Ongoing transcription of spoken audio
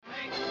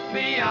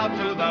me out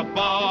to the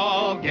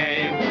ball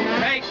game.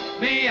 Take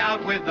me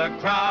out with the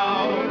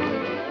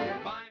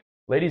crowd.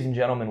 Ladies and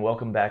gentlemen,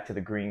 welcome back to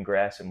the Green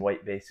Grass and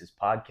White Bases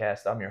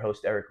podcast. I'm your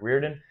host, Eric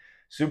Reardon.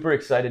 Super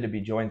excited to be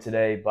joined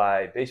today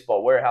by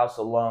Baseball Warehouse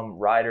alum,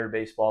 Rider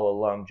baseball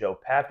alum, Joe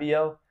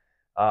Papeo.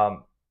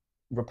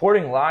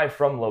 Reporting live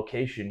from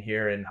location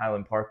here in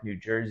Highland Park, New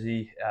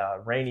Jersey.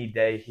 Rainy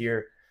day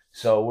here.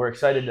 So we're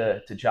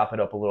excited to chop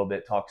it up a little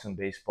bit, talk some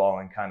baseball,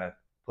 and kind of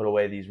put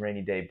away these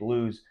rainy day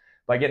blues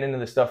by getting into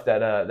the stuff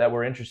that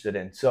we're interested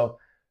in. So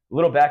a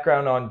little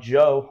background on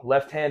Joe: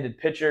 left-handed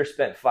pitcher,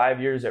 spent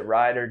 5 years at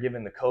Rider,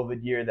 given the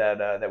COVID year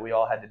that we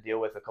all had to deal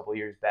with a couple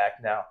years back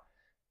now.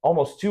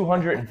 Almost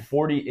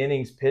 240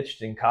 innings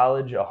pitched in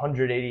college,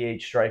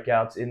 188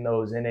 strikeouts in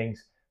those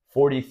innings,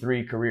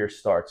 43 career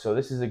starts. So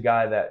this is a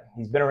guy that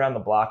he's been around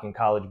the block in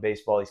college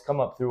baseball. He's come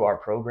up through our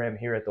program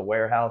here at the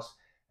Warehouse.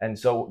 And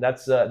so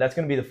that's going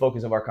to be the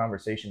focus of our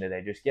conversation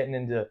today, just getting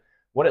into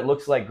what it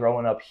looks like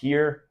growing up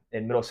here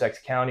in Middlesex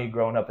County,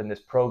 growing up in this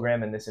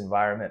program, in this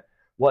environment,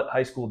 what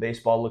high school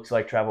baseball looks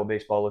like, travel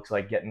baseball looks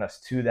like, getting us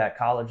to that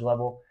college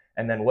level,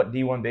 and then what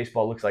D1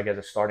 baseball looks like as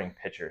a starting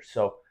pitcher.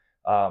 So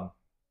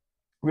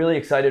really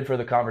excited for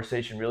the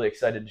conversation, really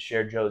excited to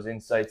share Joe's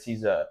insights.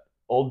 He's a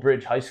Old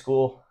Bridge High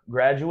School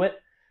graduate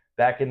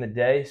back in the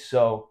day.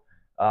 So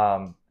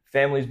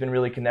family's been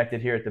really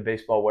connected here at the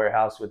Baseball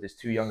Warehouse with his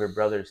two younger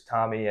brothers,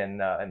 Tommy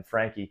and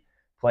Frankie,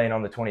 playing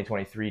on the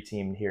 2023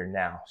 team here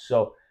now.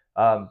 So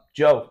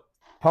Joe,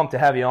 pumped to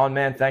have you on,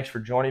 man. Thanks for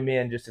joining me.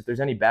 And just if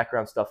there's any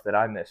background stuff that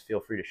I missed, feel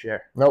free to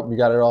share. Nope, you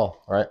got it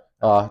all. All right.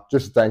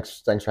 Just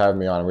thanks for having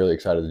me on. I'm really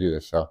excited to do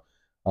this. So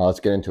let's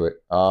get into it.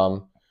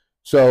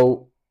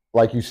 So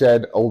like you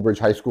said, Old Bridge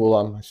High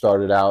School. I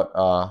started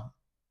out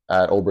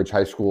at Old Bridge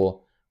High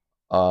School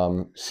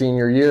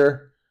senior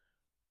year.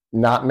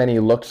 Not many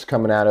looks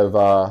coming out of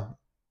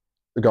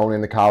going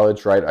into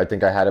college, right? I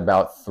think I had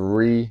about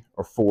 3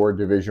 or 4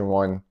 Division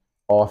I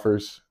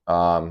offers.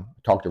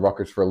 Talked to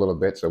Rutgers for a little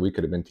bit, so we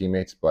could have been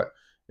teammates, but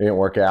it didn't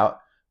work out.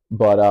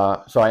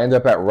 But so I ended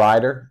up at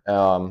Rider.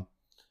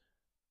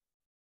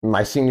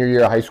 My senior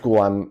year of high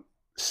school, I'm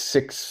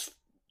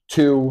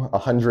 6'2",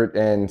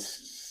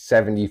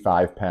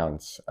 175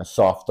 pounds. A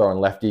soft throwing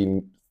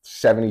lefty,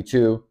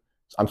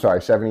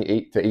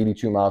 78 to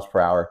 82 miles per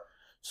hour.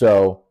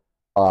 So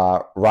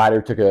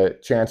Rider took a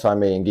chance on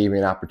me and gave me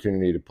an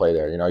opportunity to play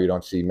there. You know, you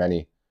don't see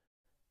many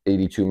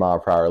 82 mile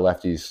per hour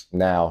lefties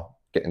now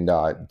getting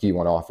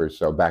D1 offers.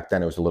 So back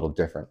then it was a little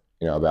different,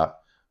 you know, about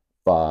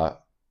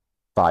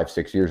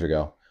 5-6 years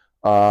ago.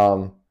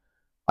 I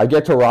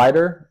get to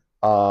Rider.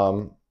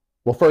 Well,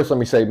 first let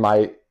me say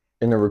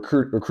in the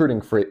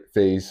recruiting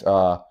phase,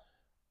 all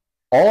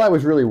I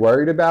was really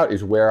worried about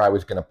is where I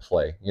was going to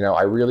play. You know,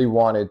 I really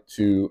wanted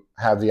to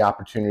have the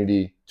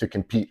opportunity to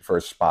compete for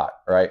a spot,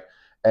 right?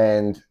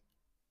 And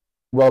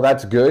well,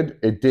 that's good.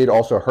 It did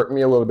also hurt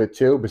me a little bit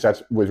too, because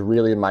that was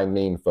really my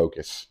main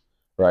focus,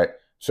 right?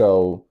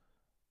 So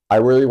I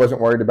really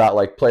wasn't worried about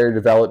like player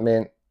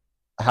development,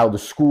 how the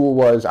school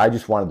was. I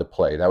just wanted to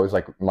play. That was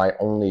like my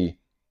only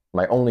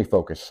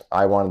focus.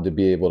 I wanted to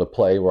be able to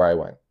play where I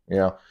went, you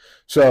know?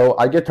 So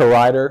I get to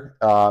Rider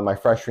my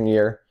freshman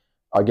year.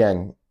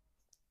 Again,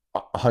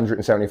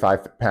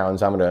 175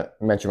 pounds. I'm going to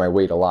mention my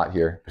weight a lot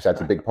here because that's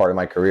a big part of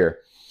my career.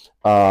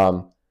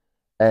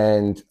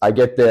 And I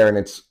get there and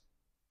it's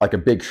like a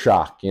big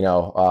shock, you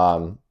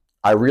know.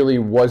 I really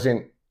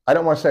wasn't, I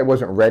don't want to say I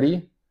wasn't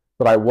ready,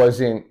 but I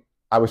was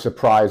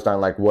surprised on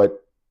like what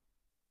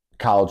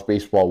college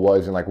baseball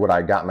was and like what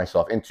I got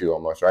myself into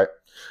almost, right?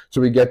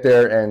 So we get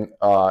there and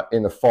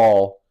in the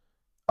fall,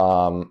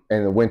 in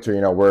the winter,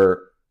 you know,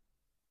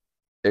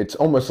 it's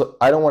almost,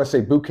 I don't want to say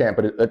boot camp,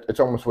 but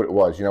it's almost what it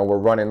was. You know, we're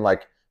running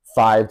like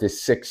 5 to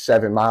 6,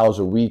 7 miles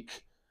a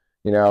week,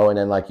 you know, and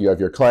then like you have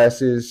your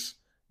classes,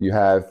 you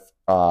have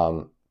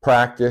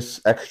practice,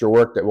 extra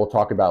work that we'll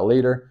talk about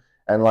later.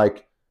 And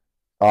like,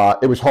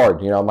 it was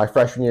hard, you know, my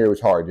freshman year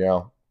was hard, you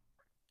know.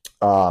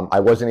 I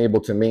wasn't able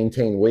to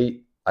maintain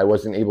weight. I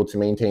wasn't able to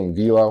maintain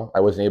velo. I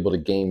wasn't able to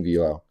gain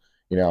velo,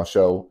 you know.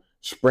 So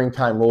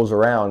springtime rolls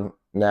around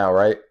now,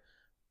 right?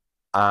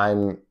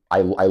 I'm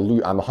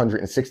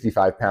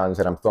 165 pounds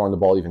and I'm throwing the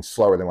ball even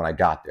slower than when I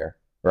got there,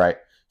 right?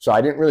 So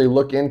I didn't really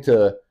look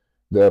into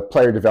the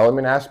player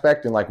development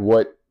aspect and like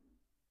what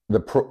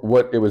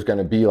it was going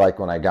to be like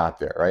when I got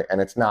there, right?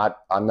 And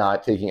I'm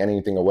not taking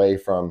anything away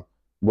from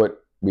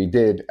what we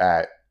did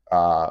at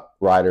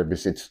Rider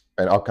because it's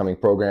an upcoming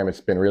program.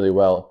 It's been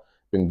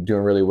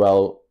doing really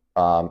well.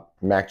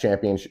 MAC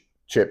championship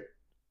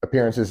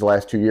appearances the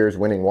last 2 years,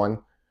 winning 1,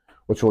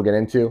 which we'll get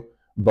into.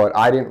 But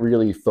I didn't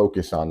really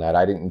focus on that.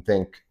 I didn't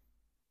think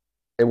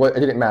it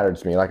didn't matter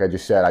to me. Like I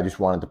just said, I just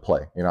wanted to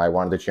play. You know, I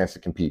wanted the chance to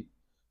compete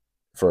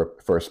for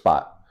a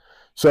spot.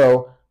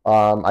 So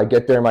I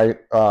get there my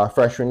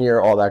freshman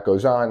year. All that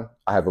goes on.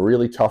 I have a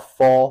really tough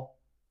fall.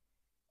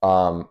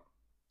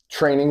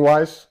 Training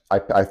wise,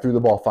 I threw the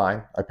ball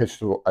fine. I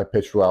pitched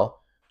well.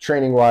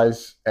 Training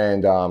wise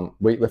and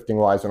weightlifting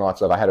wise and all that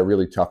stuff, I had a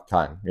really tough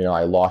time. You know,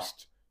 I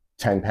lost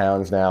 10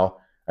 pounds now.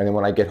 And then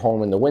when I get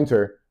home in the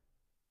winter,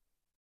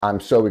 I'm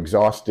so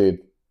exhausted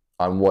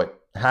on what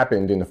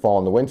happened in the fall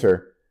and the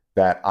winter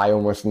that I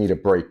almost need a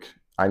break.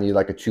 I need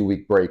like a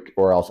 2-week break,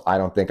 or else I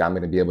don't think I'm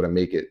going to be able to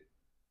make it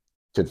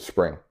to the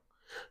spring.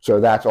 So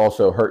that's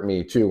also hurt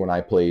me too when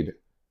I played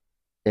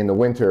in the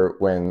winter,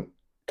 when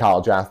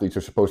college athletes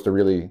are supposed to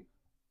really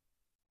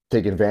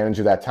take advantage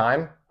of that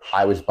time.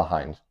 I was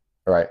behind,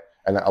 right?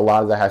 And a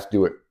lot of that has to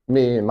do with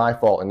me and my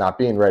fault and not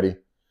being ready.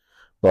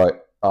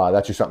 But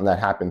that's just something that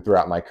happened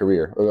throughout my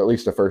career, or at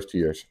least the first 2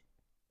 years.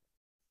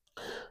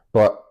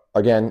 But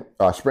again,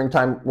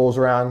 springtime rolls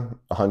around,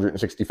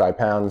 165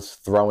 pounds,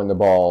 throwing the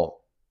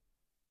ball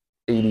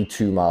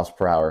 82 miles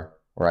per hour,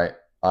 right?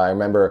 I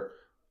remember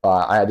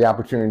I had the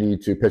opportunity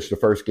to pitch the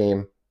first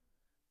game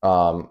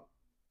of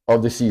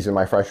the season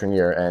my freshman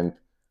year, and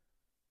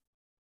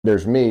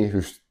there's me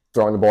who's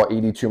throwing the ball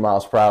 82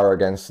 miles per hour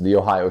against the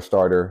Ohio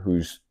starter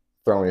who's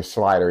throwing his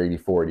slider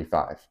 84,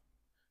 85.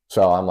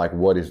 So I'm like,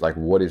 what is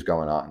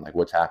going on? Like,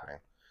 what's happening,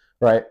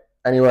 right?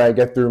 Anyway, I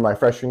get through my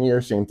freshman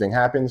year, same thing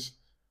happens.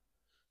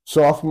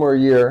 Sophomore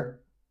year,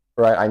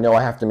 right, I know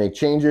I have to make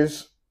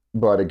changes,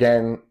 but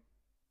again,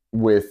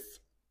 with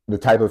the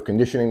type of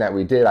conditioning that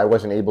we did, I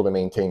wasn't able to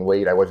maintain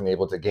weight. I wasn't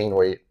able to gain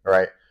weight,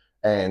 right?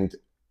 And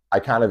I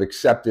kind of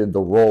accepted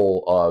the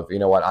role of, you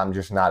know what, I'm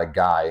just not a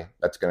guy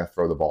that's going to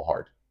throw the ball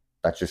hard.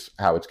 That's just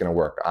how it's going to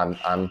work.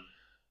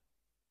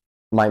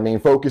 My main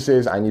focus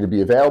is I need to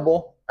be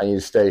available. I need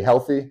to stay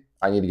healthy.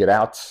 I need to get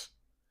outs.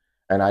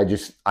 And I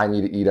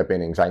need to eat up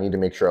innings. I need to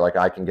make sure like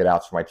I can get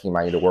outs for my team.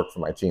 I need to work for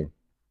my team.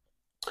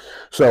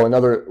 So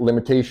another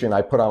limitation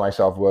I put on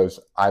myself was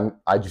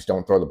I just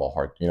don't throw the ball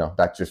hard. You know,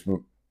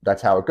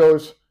 that's how it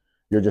goes.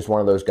 You're just one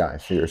of those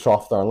guys. So you're a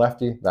soft throw and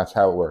lefty. That's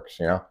how it works,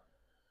 you know.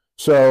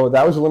 So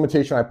that was a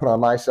limitation I put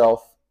on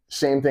myself.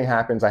 Same thing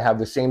happens. I have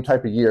the same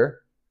type of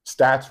year.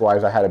 Stats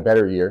wise, I had a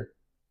better year,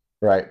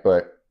 right?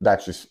 But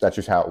that's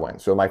just how it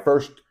went. So my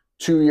first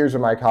 2 years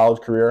of my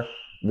college career,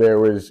 there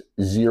was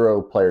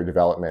zero player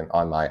development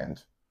on my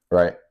end,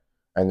 right?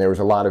 And there was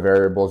a lot of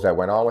variables that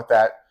went on with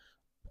that.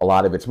 A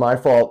lot of it's my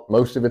fault.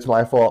 Most of it's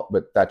my fault,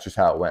 but that's just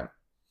how it went.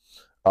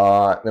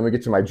 Then we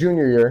get to my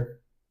junior year,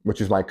 which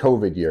is my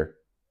COVID year.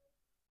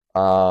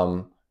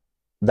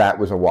 That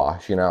was a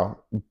wash, you know.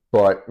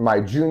 But my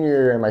junior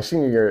year and my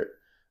senior year,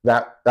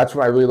 that's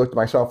when I really looked at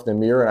myself in the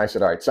mirror and I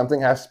said, all right,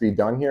 something has to be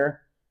done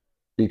here,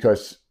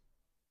 because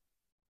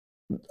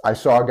I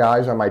saw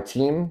guys on my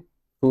team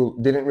who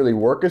didn't really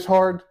work as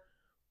hard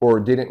or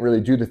didn't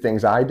really do the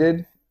things I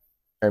did,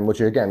 and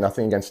which, again,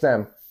 nothing against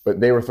them,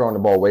 but they were throwing the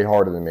ball way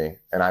harder than me,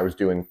 and I was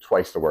doing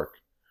twice the work.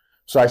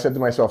 So I said to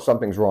myself,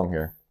 something's wrong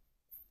here.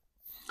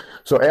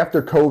 So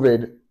after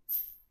COVID,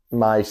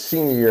 my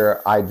senior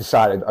year, I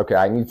decided, okay,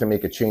 I need to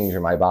make a change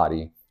in my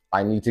body.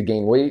 I need to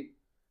gain weight,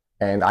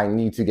 and I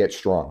need to get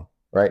strong,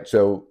 right?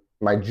 So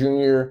my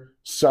junior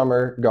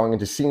summer going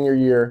into senior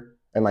year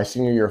and my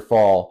senior year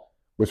fall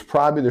was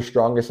probably the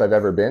strongest I've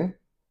ever been,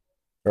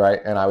 right?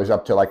 And I was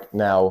up to like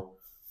now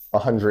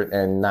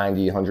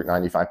 190,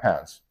 195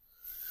 pounds.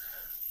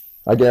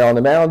 I get on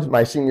the mound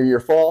my senior year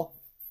fall,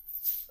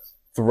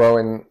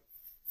 throw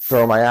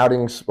my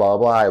outings, blah, blah,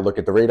 blah. I look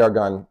at the radar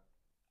gun.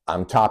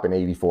 I'm topping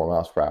 84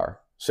 miles per hour.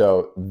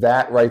 So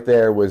that right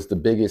there was the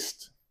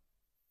biggest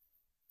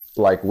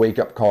like wake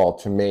up call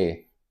to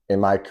me in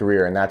my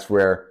career. And that's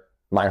where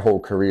my whole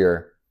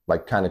career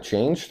like kind of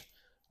changed.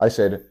 I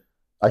said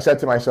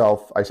to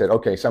myself, I said,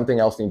 okay, something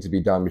else needs to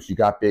be done, but you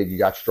got big, you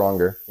got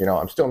stronger. You know,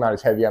 I'm still not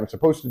as heavy as I'm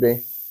supposed to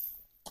be,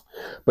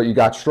 but you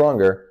got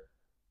stronger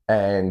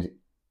and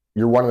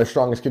you're one of the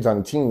strongest kids on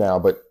the team now,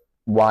 but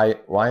why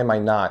am I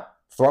not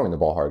throwing the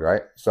ball hard,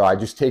 right? So I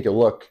just take a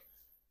look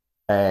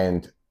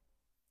and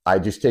I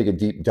just take a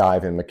deep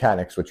dive in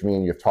mechanics, which me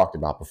and you have talked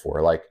about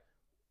before. Like,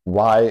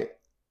 why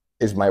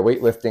is my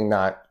weightlifting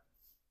not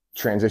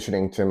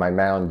transitioning to my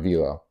mound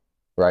velo,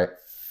 right?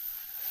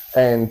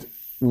 And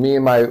me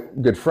and my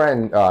good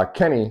friend,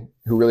 Kenny,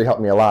 who really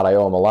helped me a lot, I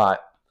owe him a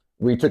lot,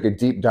 we took a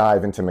deep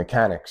dive into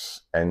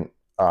mechanics and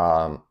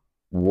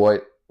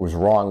what was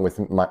wrong with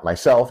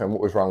myself and what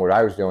was wrong with what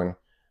I was doing.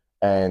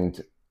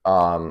 And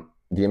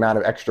the amount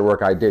of extra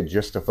work I did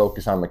just to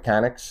focus on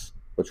mechanics,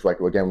 which, like,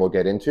 again, we'll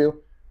get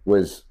into,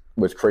 was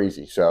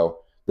crazy. So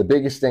the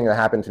biggest thing that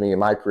happened to me in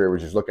my career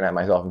was just looking at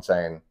myself and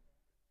saying,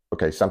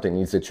 okay, something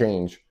needs to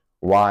change.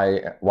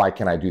 Why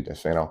can I do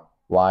this? You know,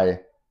 why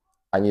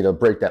I need to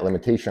break that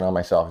limitation on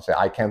myself and say,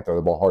 I can throw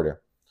the ball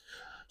harder.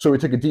 So we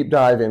took a deep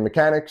dive in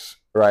mechanics,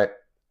 right?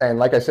 And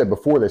like I said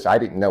before this, I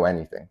didn't know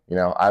anything. You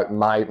know,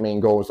 my main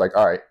goal was like,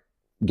 all right,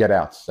 get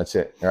outs. That's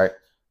it, right?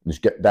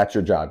 That's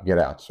your job, get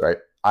outs, right?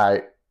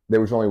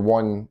 There was only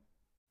one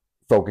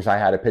focus I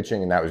had at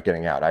pitching, and that was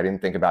getting out. I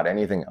didn't think about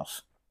anything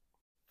else.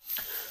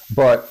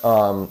 But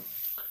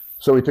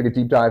so we took a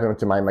deep dive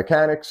into my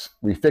mechanics.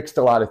 We fixed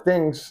a lot of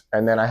things,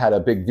 and then I had a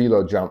big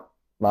velo jump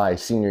my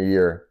senior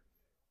year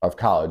of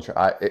college.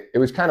 It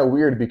was kind of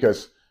weird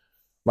because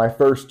my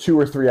first 2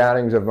 or 3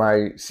 outings of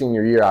my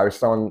senior year, I was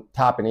throwing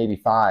top in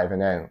 85,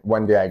 and then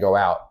one day I go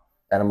out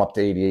and I'm up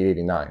to 88,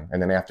 89.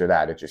 And then after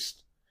that, it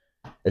just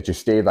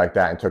stayed like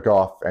that and took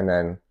off. And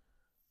then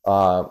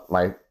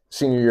my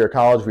senior year of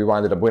college, we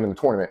wound up winning the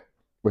tournament,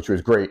 which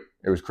was great.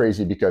 It was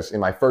crazy because in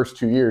my first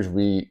 2 years,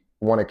 we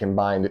won a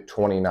combined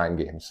 29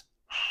 games.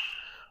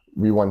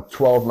 We won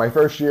 12 my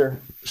first year,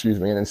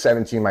 and then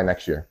 17 my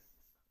next year,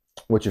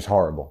 which is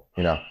horrible,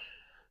 you know.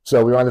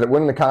 So we ended up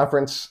winning the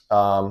conference,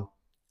 and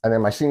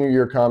then my senior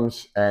year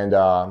comes, and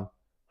I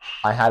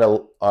had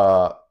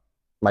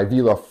my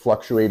velo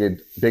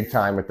fluctuated big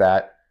time with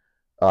that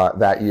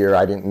year.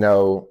 I didn't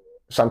know.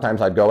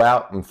 Sometimes I'd go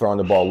out, I'm throwing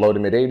the ball low to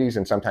mid 80s,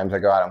 and sometimes I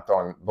go out, I'm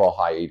throwing the ball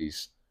high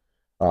 80s,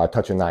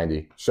 touching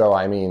 90. So,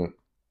 I mean,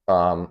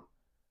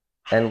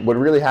 and what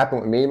really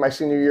happened with me my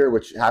senior year,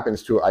 which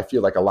happens to, I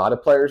feel like a lot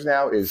of players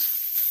now,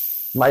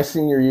 is my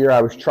senior year,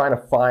 I was trying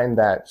to find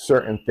that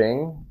certain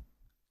thing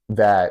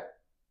that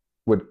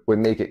would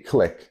make it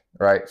click,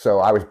 right? So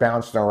I was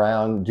bouncing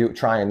around,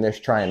 trying this,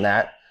 trying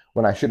that,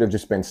 when I should have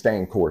just been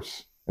staying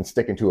course and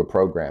sticking to a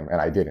program,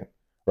 and I didn't,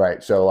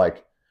 right? So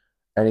like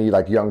any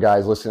like young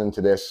guys listening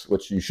to this,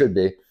 which you should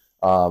be,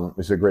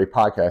 this is a great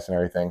podcast and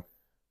everything,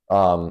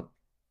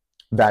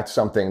 that's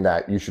something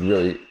that you should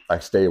really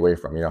like stay away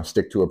from, you know,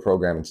 stick to a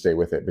program and stay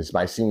with it. Because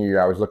my senior year,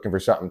 I was looking for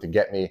something to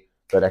get me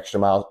that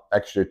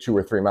extra 2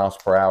 or 3 miles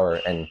per hour,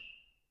 and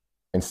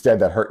instead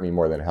that hurt me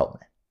more than it helped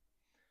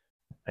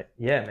me.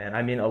 Yeah, man.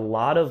 I mean, a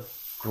lot of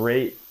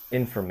great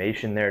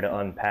information there to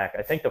unpack.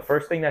 I think the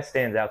first thing that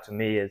stands out to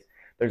me is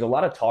there's a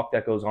lot of talk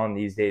that goes on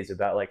these days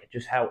about like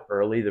just how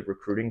early the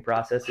recruiting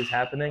process is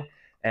happening.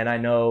 And I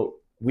know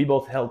we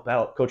both help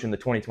out coaching the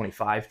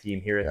 2025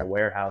 team here at the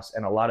warehouse.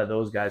 And a lot of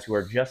those guys who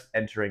are just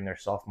entering their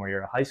sophomore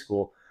year of high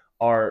school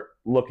are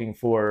looking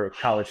for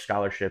college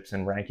scholarships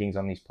and rankings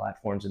on these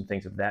platforms and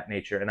things of that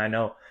nature. And I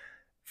know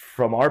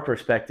from our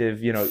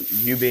perspective, you know,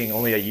 you being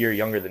only a year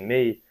younger than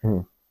me,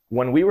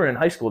 when we were in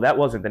high school, that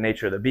wasn't the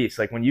nature of the beast.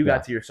 Like when you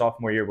got to your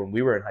sophomore year, when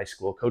we were in high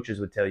school, coaches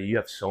would tell you, you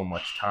have so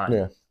much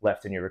time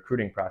left in your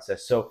recruiting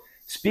process. So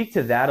speak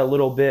to that a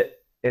little bit,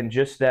 and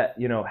just that,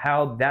 you know,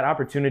 how that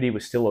opportunity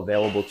was still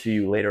available to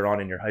you later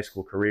on in your high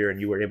school career, and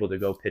you were able to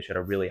go pitch at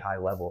a really high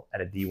level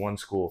at a D1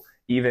 school,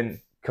 even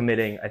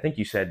committing, I think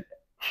you said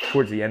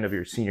towards the end of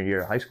your senior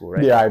year of high school,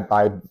 right? Yeah,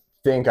 I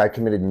think I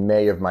committed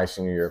May of my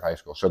senior year of high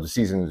school. So the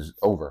season is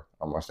over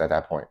almost at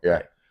that point.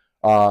 Yeah.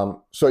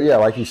 So yeah,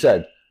 like you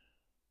said,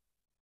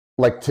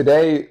 like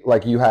today,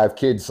 like you have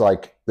kids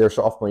like their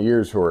sophomore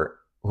years who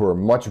are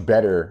much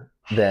better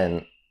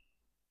than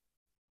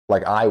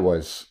like I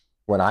was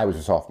when I was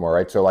a sophomore,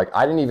 right? So like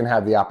I didn't even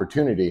have the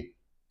opportunity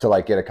to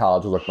like get a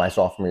college look my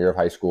sophomore year of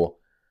high school.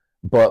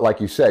 But like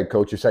you said,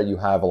 coach, you said you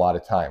have a lot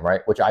of time,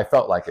 right? Which I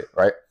felt like it,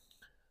 right?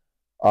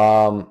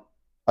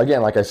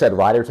 Again, like I said,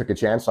 Ryder took a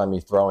chance on me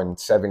throwing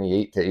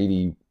 78 to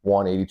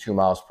 81, 82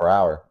 miles per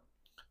hour.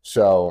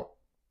 So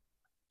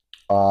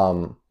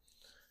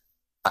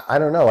I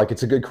don't know, like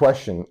it's a good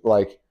question.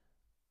 Like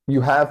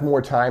you have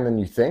more time than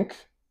you think,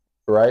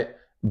 right?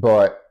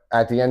 But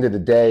at the end of the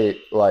day,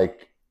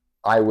 like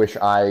I wish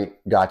I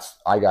got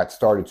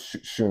started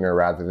sooner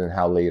rather than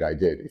how late I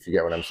did, if you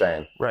get what I'm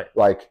saying. Right.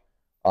 Like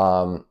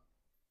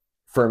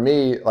for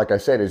me, like I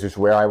said, is just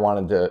where I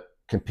wanted to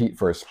compete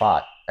for a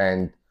spot,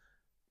 and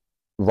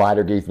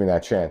Ryder gave me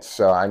that chance.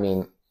 So I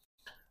mean,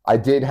 I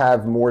did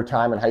have more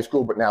time in high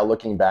school, but now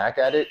looking back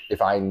at it,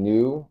 if I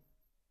knew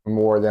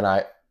more than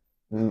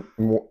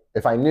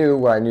if I knew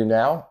what I knew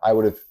now,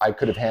 I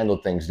could have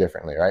handled things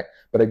differently, right?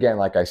 But again,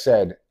 like I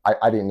said,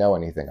 I didn't know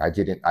anything. I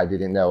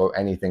didn't know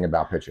anything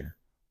about pitching.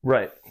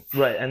 Right.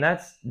 And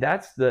that's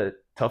the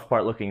tough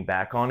part looking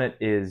back on it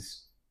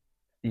is,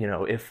 you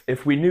know,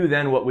 if we knew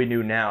then what we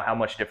knew now, how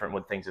much different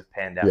would things have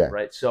panned out,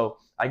 right? So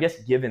I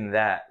guess given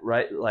that,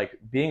 right, like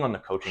being on the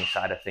coaching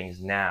side of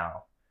things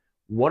now,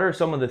 what are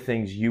some of the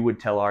things you would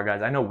tell our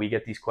guys? I know we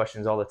get these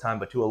questions all the time,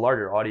 but to a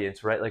larger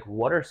audience, right? Like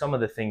what are some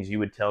of the things you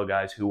would tell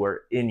guys who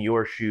are in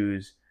your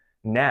shoes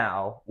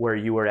now where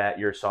you were at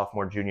your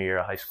sophomore, junior year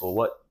of high school?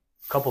 What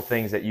couple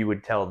things that you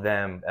would tell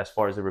them as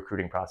far as the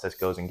recruiting process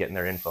goes and getting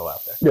their info out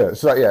there? Yeah,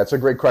 so yeah, it's a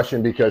great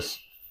question because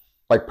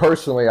like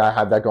personally, I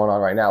have that going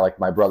on right now. Like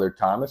my brother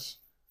Thomas,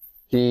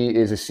 he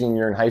is a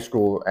senior in high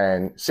school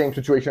and same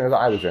situation as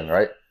I was in,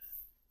 right?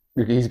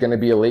 He's going to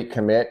be a late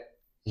commit.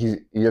 He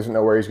doesn't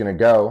know where he's going to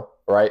go,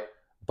 right?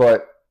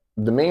 But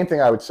the main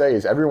thing I would say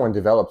is everyone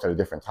develops at a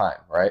different time,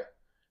 right?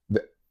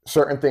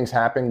 Certain things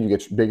happen. You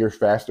get bigger,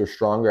 faster,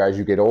 stronger as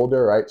you get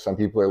older, right? Some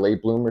people are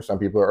late bloomers, some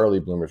people are early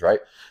bloomers, right?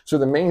 So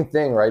the main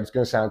thing, right, it's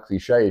going to sound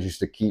cliche, is just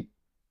to keep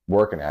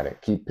working at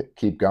it,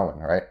 keep going,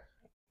 right?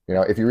 You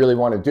know, if you really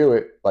want to do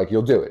it, like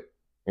you'll do it,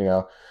 you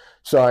know?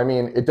 So, I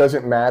mean, it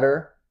doesn't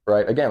matter,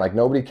 right? Again, like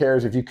nobody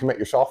cares if you commit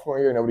your sophomore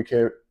year, nobody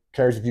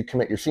cares if you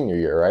commit your senior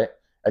year, right?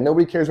 And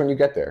nobody cares when you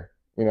get there,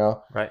 you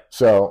know? Right.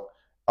 So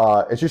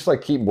it's just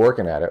like keep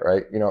working at it,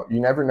 right? You know, you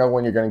never know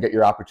when you're going to get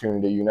your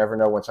opportunity. You never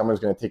know when someone's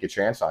going to take a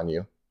chance on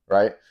you,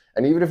 right?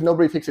 And even if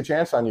nobody takes a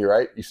chance on you,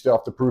 right, you still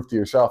have to prove to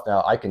yourself,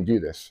 now I can do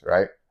this,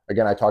 right?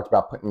 Again, I talked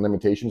about putting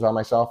limitations on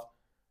myself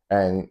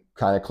and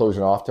kind of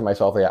closing off to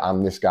myself, yeah,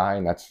 I'm this guy,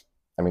 and that's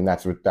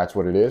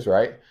what it is,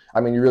 right?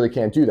 I mean, you really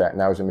can't do that, and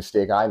that was a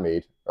mistake I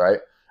made, right?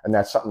 And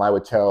that's something I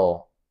would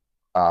tell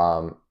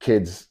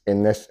kids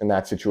in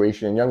that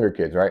situation and younger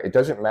kids, right? It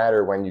doesn't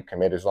matter when you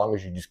commit as long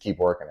as you just keep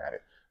working at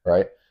it,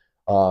 right?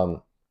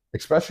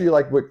 Especially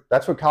like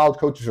that's what college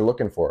coaches are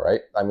looking for,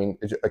 right? I mean,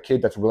 it's a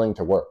kid that's willing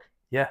to work,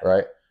 Yeah.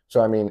 right?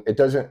 So I mean, it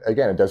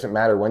doesn't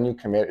matter when you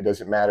commit. It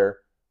doesn't matter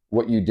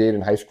what you did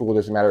in high school. It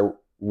doesn't matter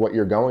what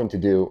you're going to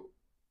do,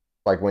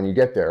 like when you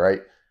get there,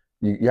 right?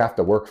 You have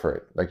to work for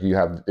it. Like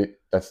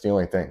that's the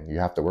only thing. You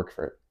have to work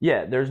for it.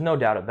 Yeah, there's no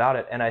doubt about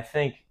it. And I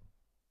think,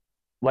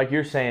 like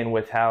you're saying,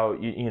 with how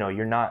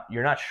you're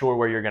not sure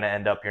where you're going to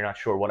end up, you're not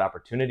sure what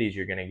opportunities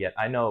you're going to get.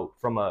 I know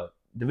from a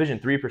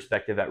Division III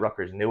perspective at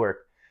Rutgers Newark,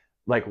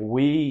 like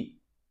we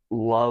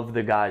love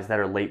the guys that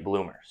are late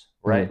bloomers,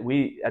 right? Mm-hmm.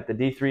 We at the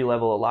D3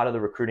 level, a lot of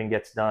the recruiting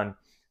gets done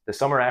the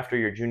summer after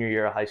your junior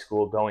year of high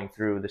school, going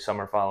through the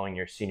summer following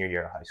your senior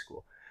year of high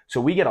school.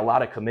 So we get a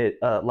lot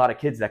of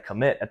kids that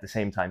commit at the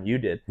same time you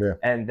did, Yeah.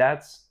 and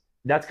that's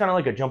kind of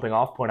like a jumping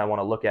off point I want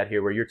to look at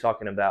here, where you're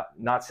talking about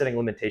not setting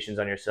limitations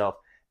on yourself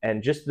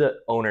and just the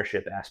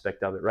ownership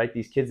aspect of it, right?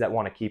 These kids that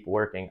want to keep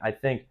working. I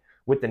think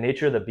with the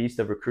nature of the beast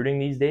of recruiting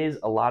these days,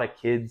 a lot of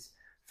kids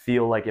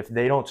feel like if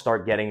they don't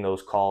start getting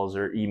those calls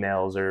or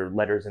emails or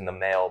letters in the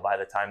mail by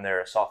the time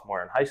they're a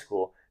sophomore in high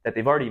school, that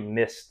they've already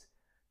missed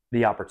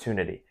the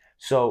opportunity.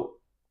 So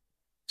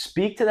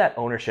speak to that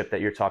ownership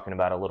that you're talking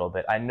about a little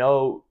bit. I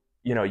know,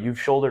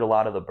 you've shouldered a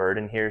lot of the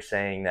burden here,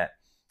 saying that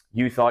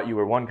you thought you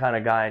were one kind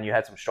of guy and you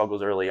had some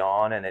struggles early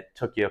on and it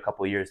took you a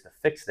couple of years to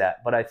fix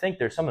that. But I think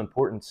there's some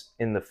importance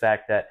in the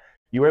fact that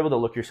you were able to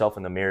look yourself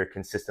in the mirror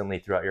consistently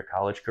throughout your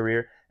college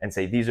career and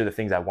say, these are the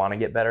things I want to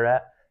get better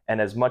at. And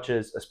as much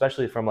as,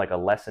 especially from like a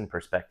lesson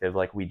perspective,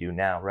 like we do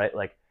now, right?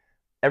 Like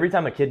every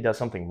time a kid does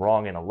something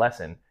wrong in a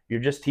lesson,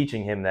 you're just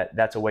teaching him that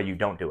that's a way you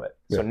don't do it.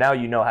 Yeah. So now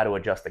you know how to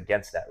adjust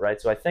against that,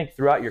 right? So I think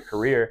throughout your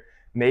career,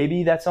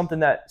 maybe that's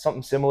something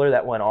similar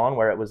that went on,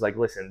 where it was like,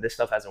 listen, this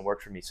stuff hasn't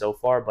worked for me so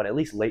far, but at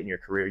least late in your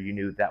career, you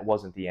knew that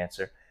wasn't the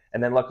answer.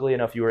 And then luckily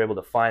enough, you were able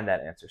to find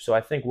that answer. So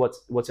I think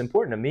what's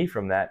important to me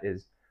from that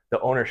is the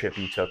ownership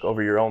you took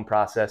over your own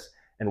process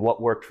and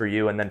what worked for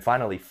you, and then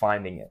finally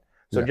finding it.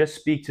 So just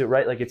speak to,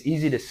 right? Like it's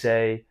easy to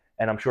say,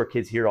 and I'm sure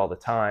kids hear all the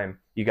time,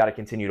 you got to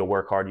continue to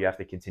work hard. You have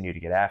to continue to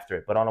get after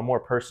it. But on a more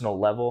personal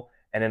level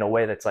and in a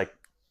way that's like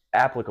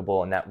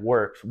applicable and that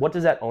works, what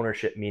does that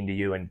ownership mean to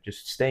you, and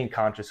just staying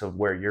conscious of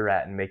where you're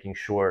at and making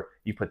sure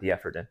you put the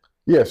effort in?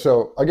 Yeah.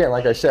 So again,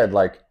 like I said,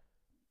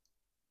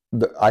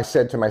 I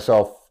said to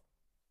myself,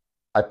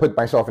 I put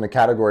myself in a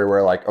category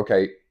where like,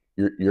 okay,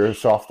 you're a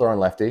soft throwing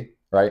lefty,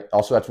 right?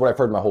 Also, that's what I've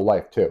heard my whole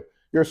life too.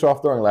 You're a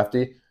soft throwing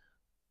lefty.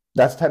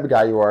 That's the type of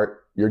guy you are.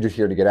 You're just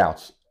here to get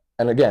outs.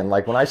 And again,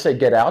 like when I say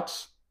get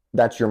outs,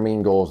 that's your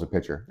main goal as a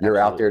pitcher. You're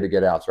Absolutely. Out there to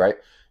get outs, right?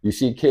 You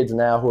see kids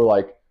now who are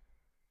like,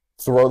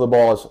 throw the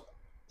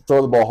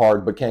ball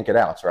hard, but can't get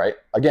outs, right?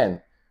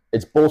 Again,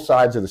 it's both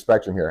sides of the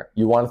spectrum here.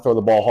 You want to throw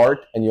the ball hard,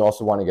 and you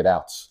also want to get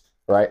outs,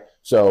 right?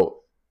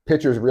 So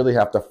pitchers really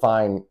have to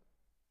find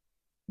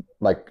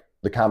like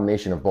the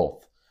combination of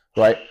both,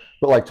 right?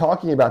 But like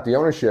talking about the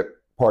ownership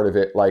part of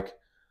it, like,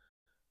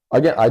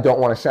 again, I don't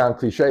want to sound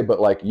cliche, but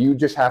like you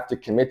just have to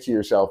commit to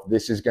yourself,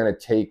 this is going to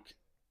take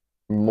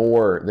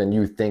more than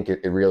you think it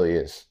really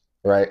is,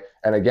 right?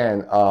 And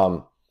again,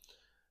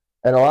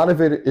 and a lot of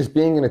it is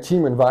being in a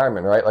team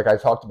environment, right? Like I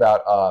talked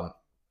about,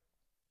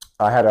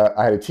 I had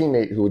a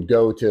teammate who would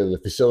go to the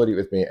facility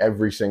with me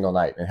every single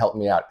night and help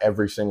me out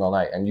every single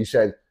night. And you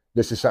said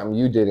this is something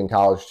you did in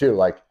college too.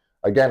 Like,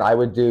 again, I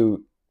would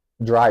do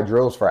dry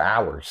drills for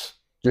hours,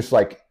 just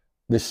like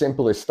the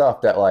simplest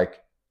stuff that like,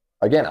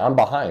 again, I'm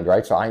behind,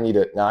 right? So I need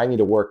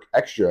to work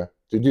extra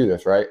to do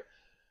this, right?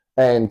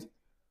 And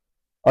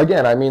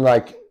again, I mean,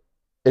 like,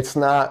 it's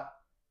not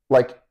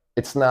like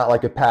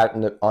a pat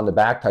on the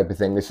back type of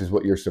thing. This is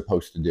what you're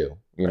supposed to do,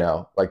 you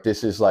know? Like,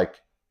 this is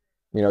like,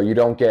 you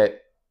don't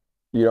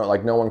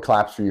like, no one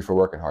claps for you for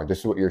working hard. This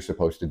is what you're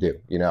supposed to do,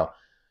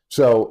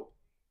 So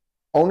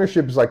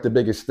ownership is like the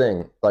biggest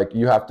thing. Like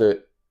you have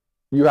to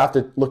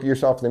look at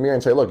yourself in the mirror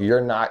and say, look,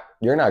 you're not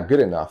good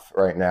enough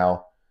right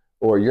now,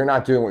 or you're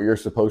not doing what you're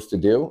supposed to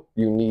do.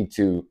 You need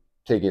to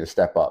take it a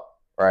step up,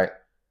 right?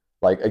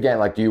 Like, again,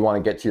 like, do you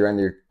want to get to your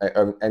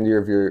end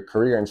of your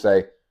career and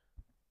say,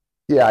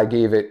 yeah, I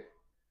gave it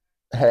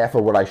half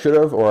of what I should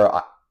have,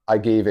 or I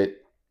gave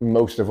it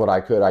most of what I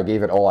could. I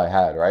gave it all I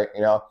had, right?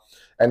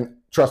 And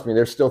trust me,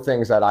 there's still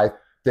things that I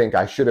think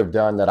I should have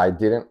done that I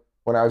didn't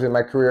when I was in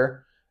my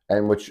career,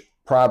 and which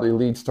probably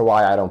leads to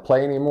why I don't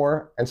play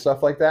anymore and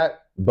stuff like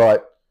that.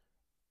 But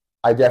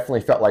I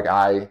definitely felt like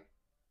I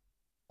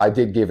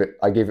gave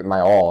it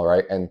my all,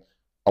 right? And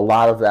a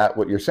lot of that,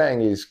 what you're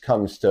saying is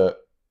comes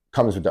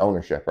with the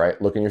ownership,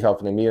 right? Looking yourself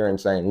in the mirror and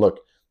saying, look,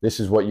 this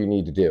is what you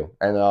need to do.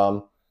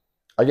 And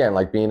again,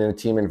 like being in a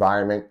team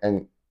environment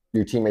and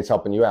your teammates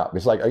helping you out.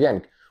 It's like,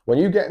 again, when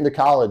you get into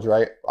college,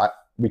 right?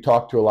 We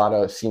talk to a lot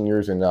of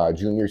seniors and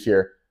juniors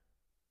here.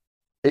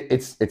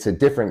 It's a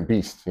different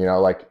beast,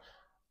 like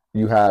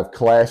you have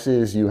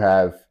classes, you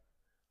have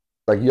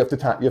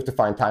to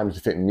find times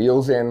to fit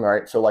meals in,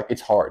 right? So like,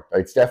 it's hard.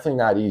 It's definitely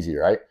not easy,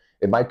 right?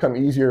 It might come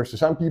easier to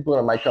some people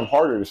and it might come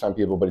harder to some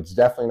people, but it's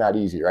definitely not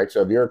easy, right?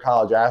 So if you're a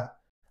college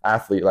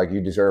athlete, like,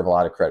 you deserve a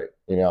lot of credit.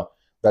 You know,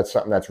 that's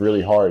something that's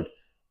really hard.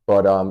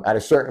 But at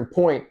a certain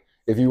point,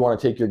 if you want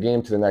to take your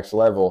game to the next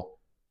level,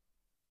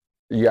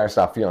 you got to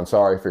stop feeling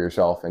sorry for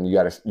yourself, and you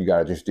got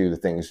to just do the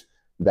things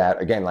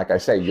that, again, like I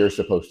say, you're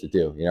supposed to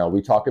do. You know,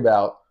 we talk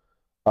about,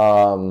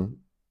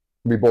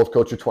 we both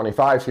coach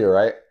U25s here,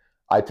 right?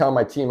 I tell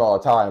my team all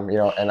the time, you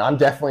know, and I'm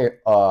definitely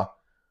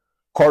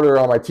harder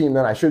on my team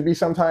than I should be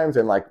sometimes.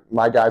 And like,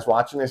 my guys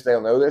watching this, they'll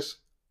know this,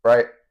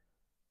 right?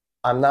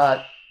 I'm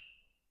not,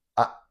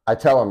 I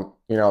tell them,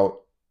 you know,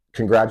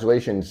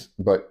 congratulations,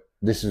 but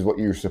this is what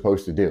you're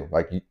supposed to do.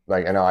 Like,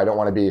 I know I don't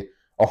want to be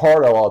a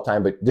hardo all the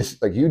time, but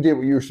this, like, you did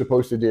what you were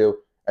supposed to do,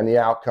 and the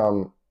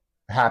outcome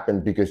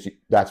happened because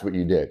that's what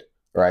you did,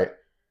 right?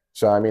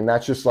 So, I mean,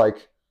 that's just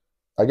like,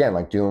 again,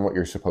 like doing what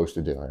you're supposed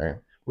to do, right?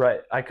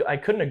 Right. I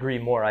couldn't agree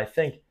more. I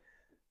think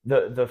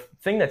the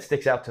thing that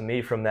sticks out to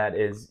me from that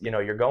is, you know,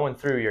 you're going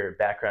through your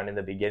background in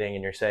the beginning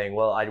and you're saying,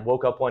 well, I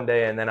woke up one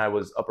day and then I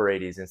was upper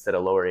 80s instead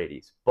of lower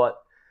 80s. But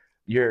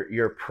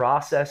your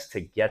process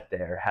to get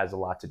there has a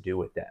lot to do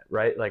with that,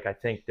 right? Like, I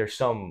think there's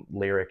some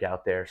lyric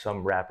out there,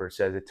 some rapper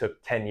says it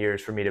took 10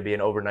 years for me to be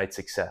an overnight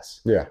success.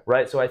 Yeah.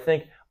 Right. So I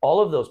think all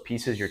of those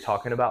pieces you're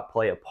talking about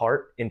play a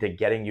part into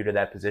getting you to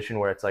that position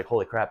where it's like,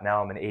 holy crap,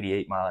 now I'm an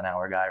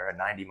 88-mile-an-hour guy or a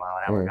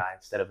 90-mile-an-hour guy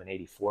instead of an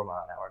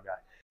 84-mile-an-hour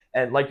guy.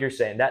 And like you're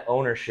saying, that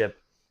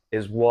ownership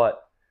is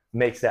what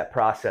makes that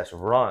process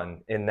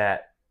run, in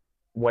that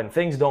when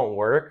things don't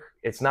work,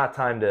 it's not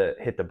time to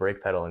hit the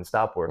brake pedal and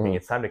stop working.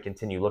 It's time to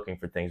continue looking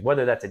for things,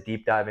 whether that's a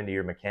deep dive into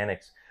your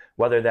mechanics,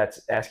 whether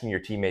that's asking your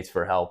teammates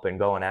for help and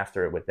going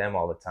after it with them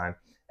all the time.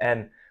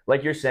 And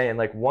like you're saying,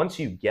 like, once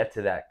you get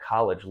to that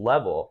college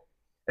level,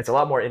 it's a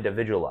lot more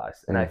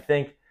individualized. And I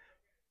think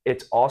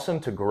it's awesome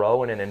to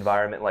grow in an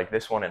environment like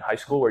this one in high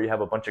school, where you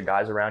have a bunch of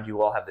guys around you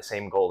who all have the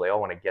same goal. They all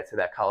want to get to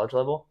that college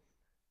level.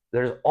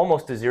 There's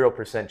almost a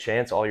 0%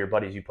 chance all your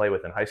buddies you play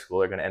with in high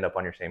school are going to end up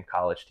on your same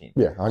college team.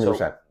 Yeah, 100%.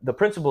 So the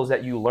principles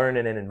that you learn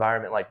in an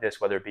environment like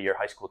this, whether it be your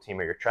high school team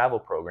or your travel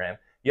program,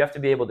 you have to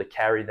be able to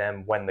carry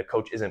them when the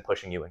coach isn't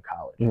pushing you in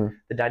college.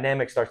 The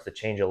dynamic starts to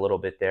change a little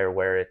bit there,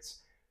 where it's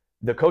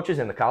the coaches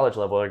in the college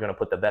level are going to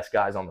put the best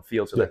guys on the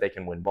field so that they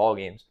can win ball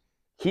games.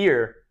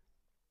 Here,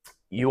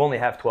 you only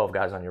have 12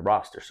 guys on your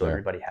roster, so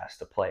everybody has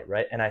to play,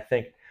 right? And I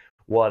think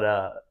what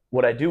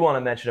I do want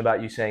to mention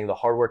about you saying the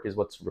hard work is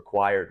what's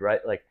required, right?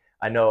 Like,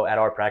 I know at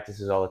our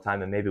practices all the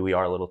time, and maybe we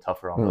are a little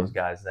tougher on those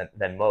guys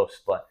than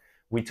most, but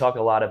we talk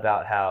a lot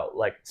about how,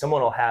 like,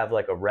 someone will have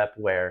like a rep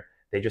where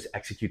they just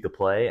execute the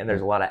play and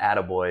there's a lot of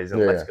attaboys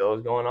and let's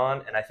goes going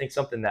on. And I think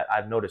something that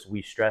I've noticed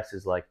we stress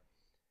is, like,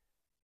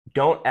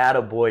 don't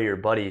attaboy your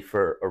buddy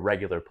for a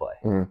regular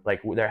play.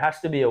 Like, there has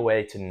to be a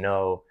way to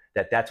know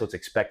that that's what's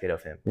expected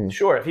of him.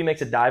 Sure, if he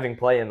makes a diving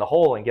play in the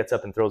hole and gets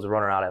up and throws a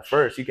runner out at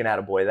first, you can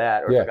attaboy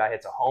that. Or if a guy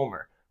hits a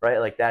homer, right?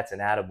 Like, that's an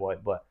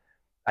attaboy. But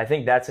I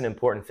think that's an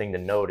important thing to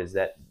note, is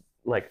that,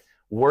 like,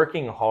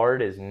 working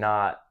hard is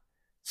not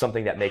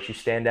something that makes you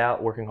stand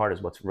out. Working hard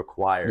is what's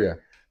required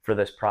for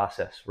this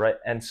process, right?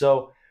 And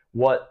so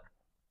what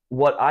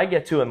I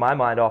get to in my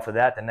mind off of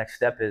that, the next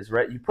step is,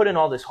 right, you put in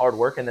all this hard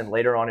work, and then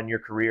later on in your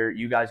career,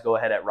 you guys go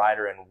ahead at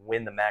Rider and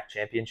win the MAC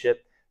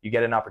championship. You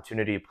get an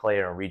opportunity to play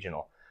in a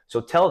regional. So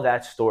tell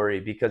that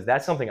story, because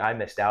that's something I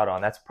missed out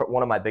on. That's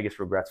one of my biggest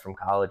regrets from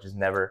college, is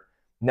never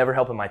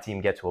helping my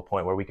team get to a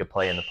point where we could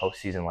play in the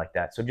postseason like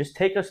that. So just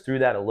take us through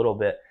that a little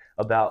bit,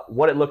 about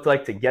what it looked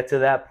like to get to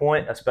that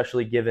point,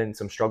 especially given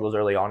some struggles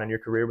early on in your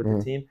career with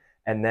the team.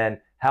 And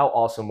then how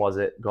awesome was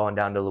it going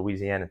down to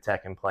Louisiana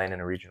Tech and playing in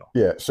a regional?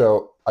 Yeah.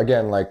 So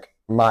again, like,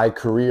 my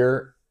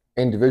career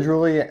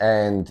individually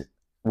and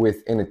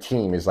within a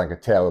team is like a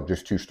tale of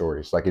just two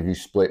stories. Like, if you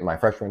split my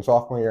freshman and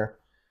sophomore year,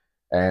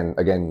 and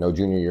again, no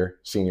junior year,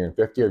 senior and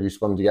fifth year, if you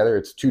split them together,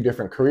 it's two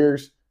different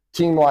careers,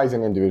 team-wise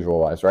and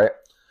individual-wise, right?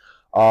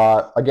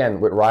 Again,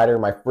 with Rider,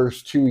 my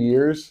first 2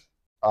 years,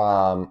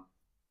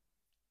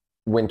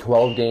 win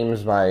 12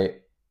 games my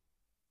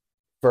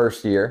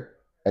first year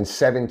and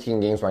 17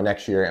 games my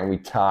next year, and we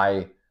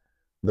tie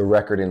the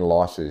record in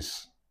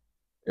losses,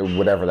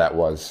 whatever that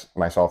was,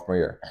 my sophomore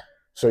year.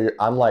 So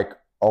I'm like,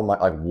 oh my,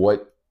 like,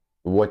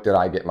 what did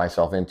I get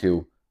myself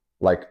into?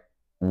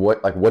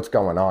 What's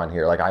going on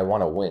here? Like, I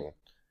want to win,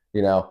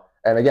 you know?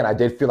 And again, I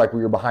did feel like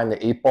we were behind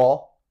the 8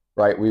 ball,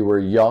 right? We were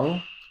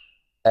young,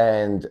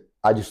 and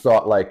I just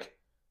thought, like,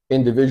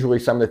 individually,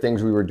 some of the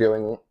things we were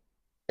doing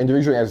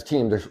individually as a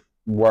team just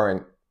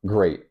weren't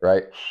great,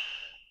 right?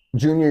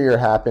 Junior year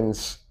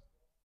happens.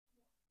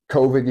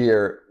 COVID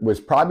year was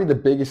probably the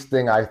biggest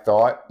thing I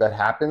thought that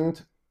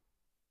happened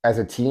as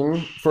a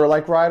team for,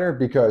 like, Rider,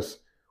 because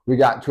we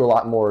got to a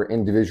lot more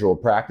individual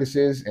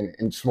practices and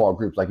in small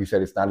groups. Like you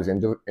said, it's not as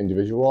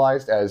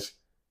individualized as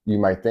you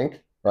might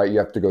think, right? You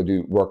have to go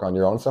do work on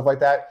your own, stuff like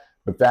that.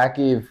 But that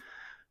gave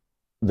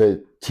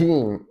the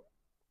team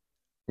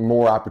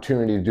more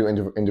opportunity to do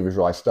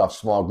individualized stuff,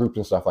 small groups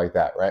and stuff like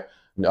that, right?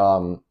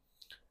 And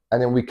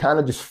then we kind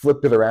of just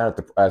flipped it around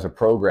as a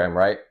program,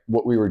 right?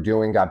 What we were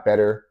doing got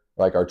better.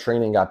 Like our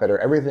training got better,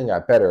 everything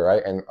got better,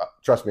 right? And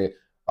trust me,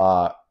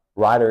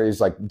 Ryder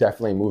is like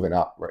definitely moving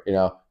up, right? You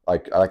know,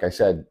 like I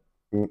said,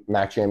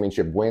 MAC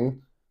championship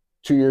win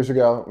 2 years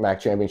ago, MAC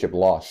championship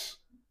loss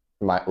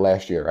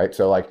last year, right?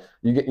 So like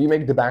you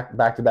make the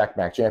back-to-back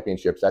MAC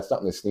championships, that's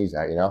something to sneeze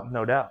at, you know?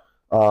 No doubt.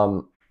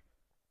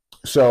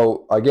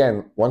 So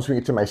again, once we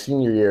get to my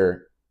senior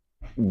year,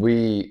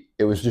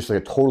 it was just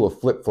like a total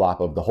flip-flop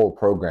of the whole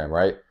program,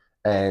 right?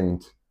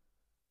 And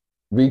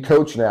we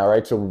coach now,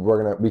 right? So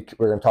we're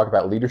gonna talk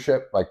about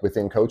leadership, like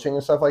within coaching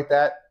and stuff like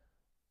that.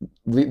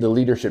 The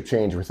leadership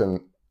change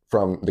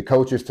from the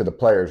coaches to the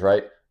players,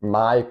 right?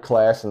 My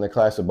class and the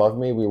class above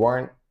me, we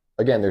weren't.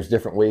 Again, there's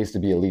different ways to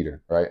be a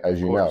leader, right?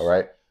 As you know,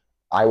 right?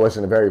 I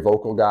wasn't a very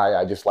vocal guy.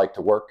 I just like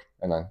to work,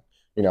 and then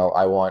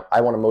I want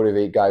to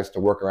motivate guys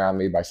to work around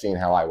me by seeing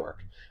how I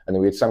work. And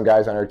then we had some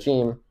guys on our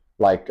team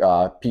like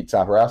Pete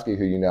Saporowski,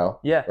 who you know,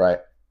 right?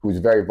 Who's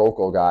a very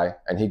vocal guy,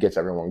 and he gets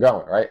everyone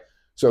going, right?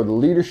 So the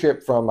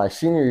leadership from my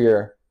senior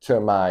year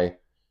to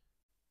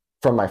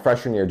from my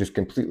freshman year just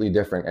completely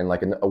different. And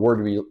like a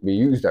word we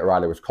used at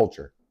Ryder was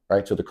culture,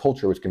 right? So the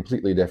culture was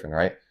completely different,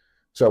 right?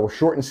 So a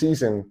shortened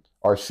season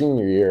our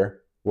senior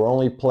year, we're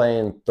only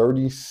playing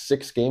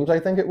 36 games, I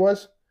think it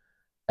was.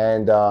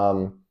 And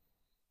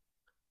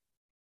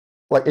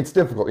like it's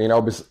difficult,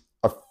 because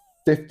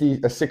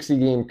a 60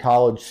 game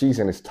college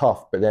season is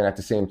tough, but then at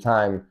the same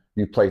time,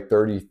 you play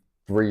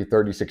 33,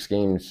 36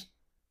 games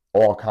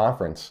all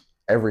conference.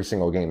 Every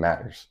single game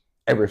matters.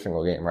 Every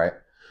single game, right?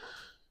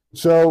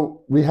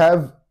 So we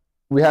have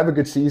a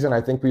good season.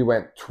 I think we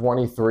went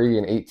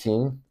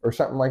 23-18 or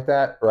something like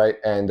that, right?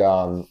 And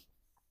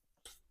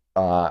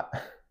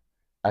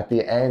at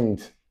the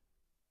end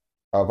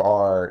of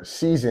our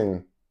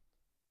season,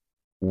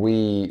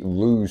 we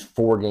lose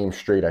 4 games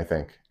straight, I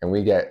think, and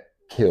we get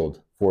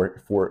killed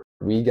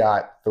we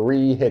got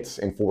 3 hits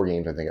in 4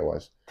 games, I think it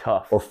was.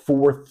 Tough. Or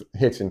 4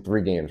 hits in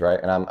 3 games, right?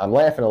 And I'm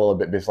laughing a little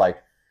bit because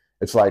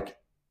it's like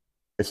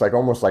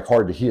almost like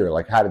hard to hear.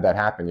 Like, how did that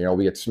happen?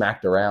 We get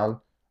smacked around,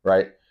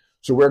 right?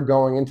 So we're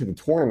going into the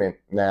tournament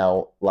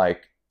now,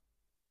 like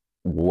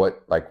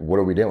what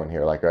are we doing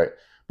here? Like, right?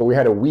 But we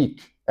had a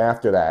week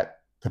after that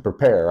to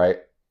prepare, right?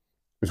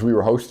 Because we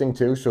were hosting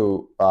too.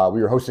 So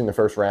we were hosting the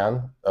first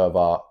round of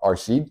our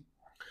seed.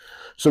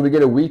 So we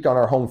get a week on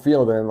our home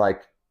field, and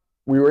like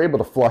we were able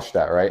to flush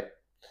that, right?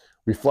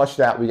 We flush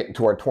that, we get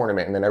into our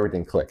tournament, and then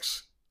everything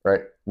clicks,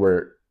 right?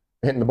 We're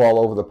hitting the ball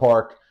over the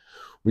park.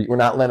 We're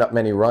not letting up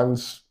many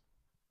runs,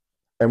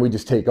 and we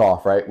just take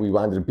off, right? We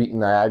wound up beating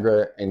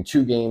Niagara in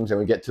 2 games, and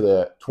we get to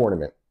the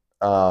tournament.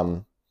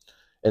 And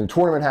the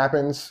tournament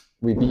happens.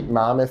 We beat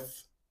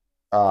Monmouth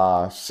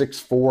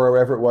 6-4 or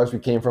whatever it was. We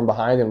came from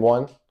behind and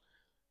won.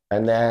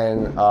 And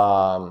then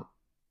how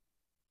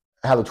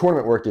the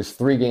tournament worked is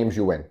 3 games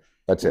you win.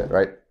 That's it,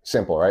 right?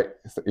 Simple, right?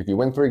 If you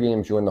win 3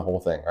 games, you win the whole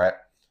thing, right?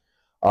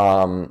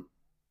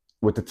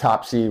 With the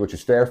top seed, which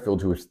is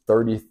Fairfield, who was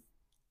 33-3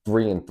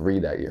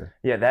 that year.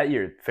 Yeah, that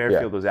year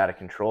Fairfield was out of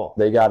control.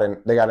 They got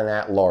an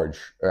at-large.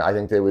 I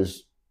think there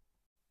was.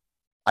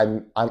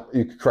 You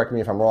could correct me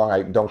if I'm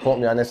wrong. Don't quote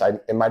me on this.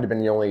 It might have been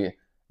the only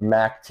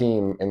MAC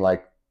team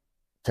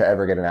to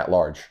ever get an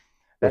at-large.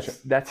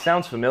 That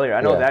sounds familiar.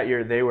 I know that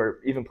year they were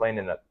even playing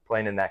in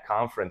that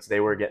conference.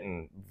 They were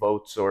getting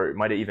votes, or it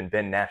might have even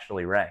been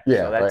nationally ranked.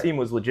 Yeah, so that team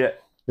was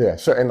legit. Yeah.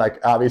 So and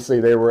obviously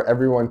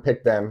everyone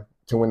picked them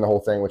to win the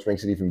whole thing, which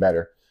makes it even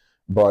better.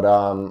 But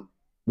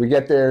we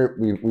get there,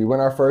 we win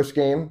our first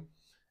game,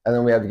 and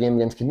then we have the game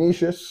against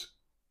Canisius,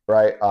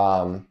 right?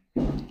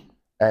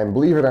 And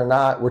believe it or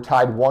not, we're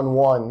tied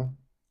 1-1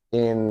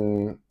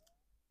 in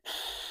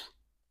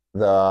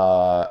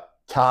the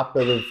top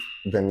of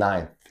the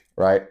 9th,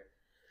 right?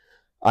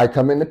 I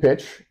come in to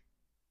pitch,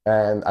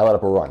 and I let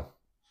up a run.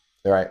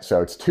 All right,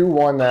 so it's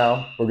 2-1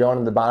 now. We're going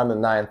to the bottom of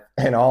the 9th,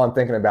 and all I'm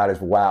thinking about is,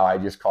 wow, I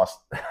just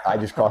cost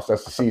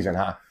us the season,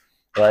 huh?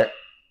 Right?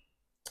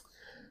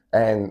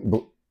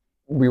 And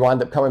we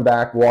wound up coming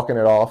back, walking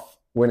it off,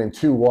 winning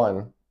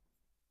 2-1.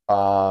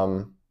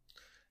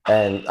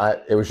 And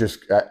it was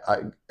just,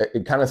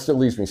 it kind of still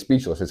leaves me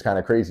speechless. It's kind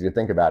of crazy to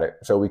think about it.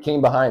 So we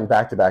came behind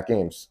back-to-back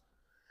games.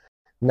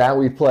 Now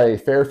we play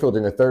Fairfield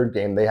in the 3rd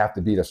game. They have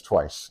to beat us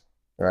twice,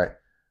 right?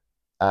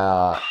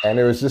 And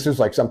this is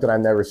like something I've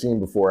never seen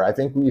before. I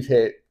think we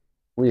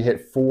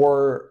hit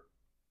 4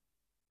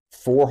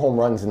 home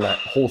runs in that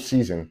whole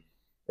season,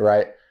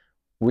 right?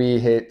 We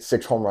hit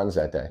 6 home runs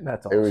that day.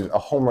 That's awesome. It was a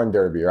home run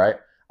derby, right?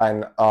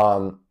 And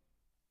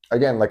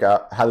again,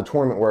 how the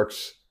tournament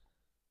works,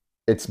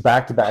 it's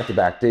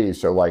back-to-back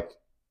days. So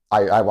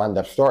I wound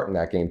up starting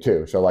that game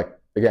too. So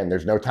again,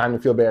 there's no time to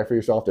feel bad for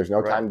yourself. There's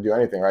no time to do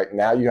anything, right?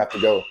 Now you have to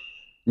go.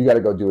 You got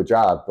to go do a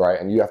job, right?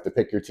 And you have to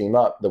pick your team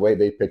up the way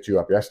they picked you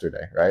up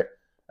yesterday, right?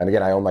 And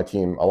again, I owe my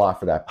team a lot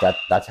for that.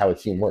 That's how a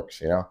team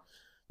works,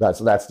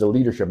 That's the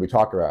leadership we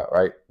talk about,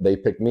 right? They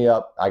picked me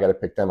up. I got to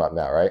pick them up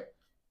now, right?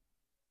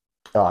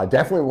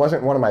 Definitely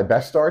wasn't one of my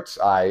best starts.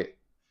 I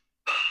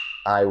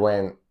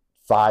went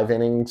 5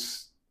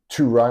 innings,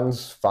 2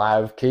 runs,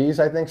 5 Ks,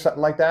 I think,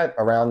 something like that,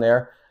 around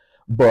there.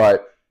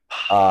 But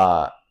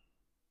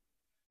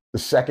the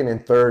second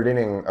and third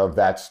inning of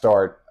that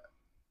start,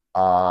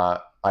 I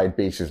had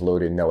bases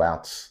loaded, no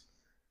outs.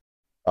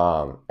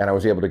 And I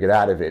was able to get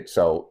out of it.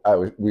 So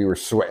we were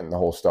sweating the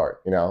whole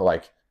start,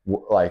 but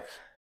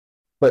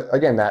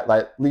again,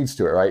 that leads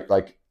to it, right?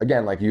 Like,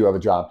 again, like you have a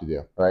job to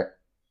do, right?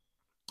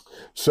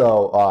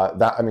 So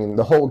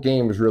the whole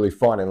game was really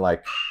fun, and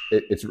like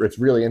it's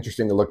really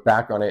interesting to look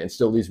back on it. It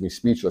still leaves me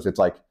speechless. It's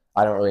like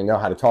I don't really know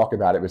how to talk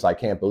about it because I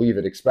can't believe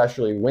it,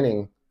 especially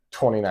winning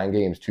 29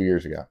 games 2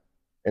 years ago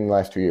in the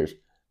last 2 years.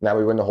 Now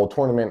we win the whole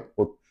tournament.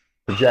 We're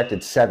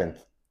projected 7th.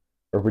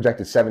 We're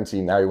projected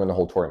 17. Now we win the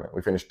whole tournament.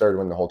 We finished 3rd,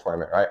 win the whole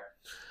tournament, right?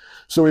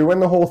 So we win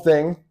the whole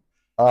thing.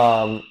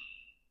 And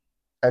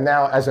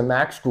now as a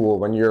MAC school,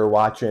 when you're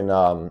watching,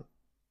 what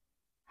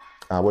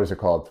is it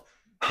called?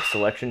 The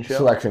selection show?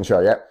 Selection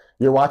show, yeah.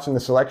 You're watching the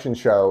selection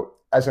show.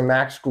 As a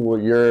MAC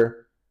school,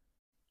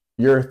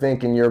 you're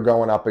thinking you're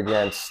going up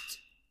against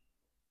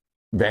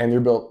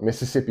Vanderbilt,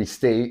 Mississippi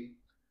State,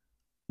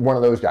 one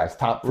of those guys,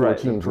 top 4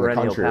 teams in the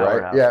country,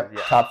 right? Yeah,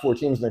 top 4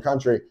 teams in the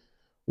country.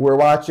 We're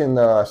watching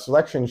the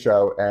selection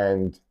show,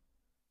 and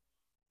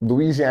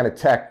Louisiana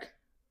Tech,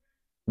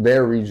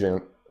 their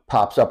region,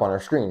 pops up on our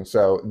screen.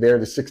 So they're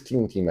the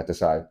 16 team at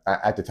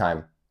the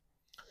time.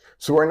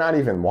 So we're not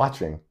even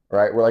watching,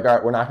 right? We're like, all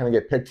right, we're not going to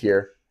get picked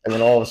here. And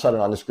then all of a sudden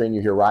on the screen,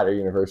 you hear Rider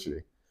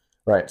University,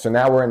 right? So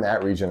now we're in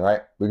that region,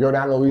 right? We go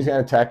down to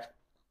Louisiana Tech,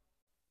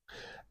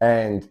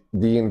 and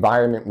the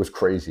environment was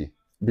crazy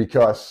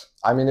because,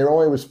 there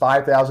only was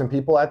 5,000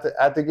 people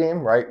at the game,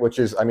 right? Which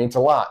is, it's a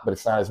lot, but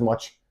it's not as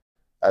much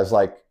as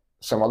like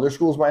some other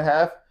schools might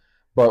have.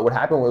 But what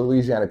happened with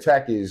Louisiana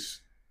Tech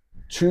is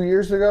 2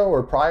 years ago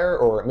or prior,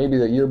 or maybe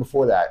the year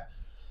before that,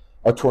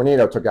 a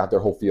tornado took out their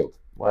whole field,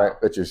 right?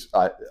 Which is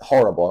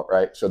horrible,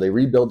 right? So they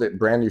rebuilt it,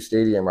 brand new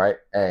stadium, right?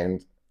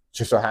 And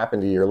just so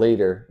happened a year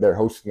later, they're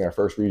hosting their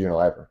first regional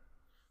ever.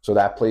 So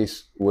that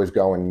place was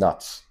going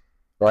nuts,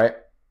 right?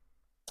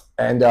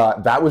 And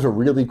that was a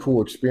really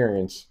cool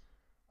experience.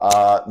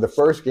 The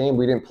first game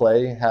we didn't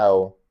play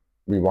how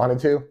we wanted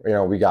to.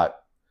 We got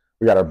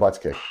our butts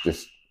kicked,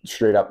 just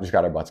straight up, just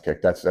got our butts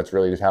kicked. That's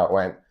really just how it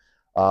went.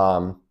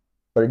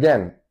 But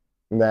again,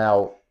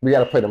 now we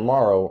got to play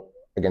tomorrow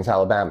against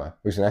Alabama,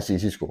 who's an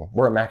SEC school.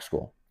 We're a MAC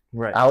school.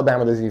 Right.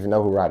 Alabama doesn't even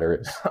know who Rider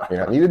is.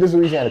 Neither does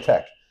Louisiana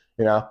Tech.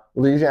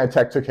 Louisiana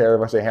Tech took care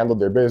of us. They handled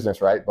their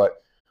business, right?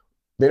 But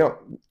they don't.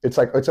 It's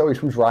like it's always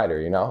who's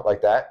Rider,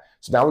 like that.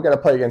 So now we got to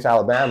play against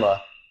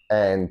Alabama,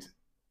 and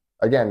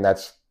again,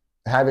 that's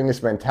having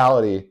this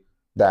mentality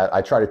that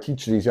I try to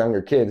teach these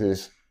younger kids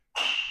is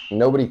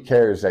nobody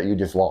cares that you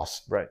just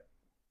lost, right,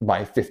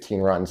 by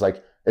 15 runs.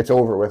 Like, it's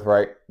over with,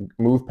 right?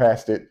 Move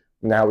past it.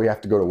 Now we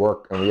have to go to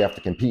work, and we have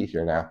to compete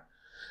here now.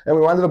 And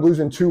we ended up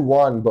losing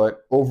 2-1,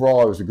 but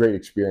overall it was a great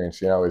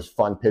experience. It was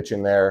fun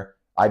pitching there.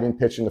 I didn't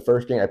pitch in the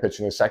first game. I pitched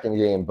in the second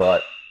game,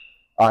 but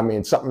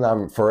something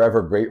I'm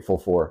forever grateful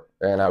for.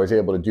 And I was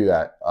able to do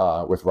that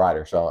with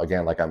Rider. So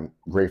again, I'm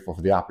grateful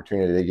for the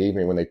opportunity they gave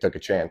me when they took a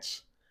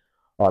chance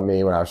on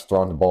me when I was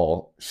throwing the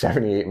ball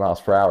 78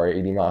 miles per hour,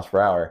 80 miles per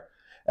hour.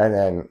 And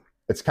then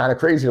it's kind of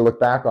crazy to look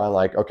back on,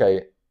 like,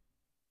 okay,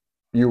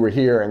 you were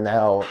here and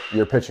now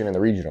you're pitching in the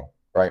regional,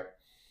 right?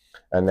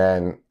 And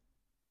then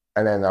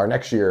our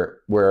next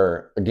year,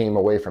 we're a game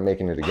away from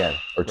making it again,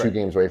 or 2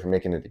 games away from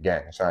making it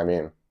again.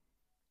 So,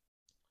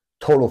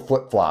 total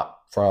flip-flop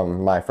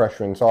from my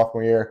freshman,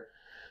 sophomore year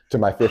to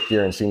my 5th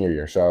year and senior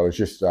year. So it's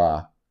just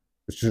a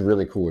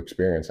really cool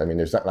experience.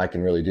 There's nothing I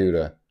can really do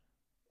to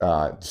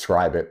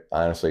describe it,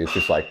 honestly. It's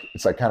just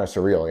it's kind of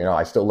surreal.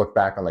 I still look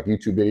back on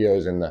YouTube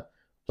videos and the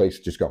place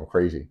just going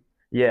crazy.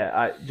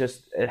 Yeah,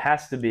 it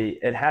has to be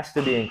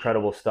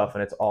incredible stuff,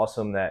 and it's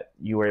awesome that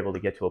you were able to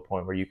get to a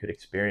point where you could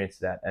experience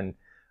that. And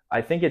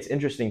I think it's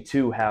interesting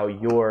too how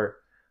your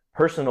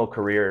personal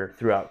career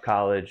throughout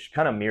college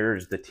kind of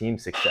mirrors the team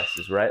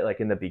successes, right? Like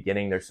in the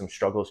beginning, there's some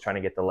struggles trying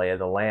to get the lay of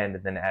the land,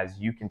 and then as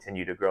you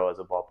continue to grow as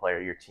a ball player,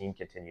 your team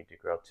continued to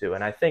grow too.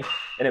 And I think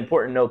an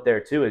important note there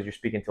too is you're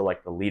speaking to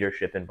the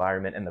leadership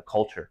environment and the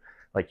culture,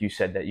 like you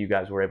said, that you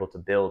guys were able to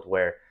build,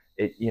 where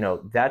it,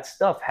 that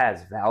stuff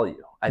has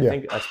value. I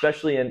think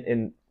especially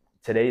in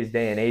today's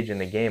day and age in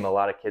the game, a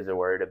lot of kids are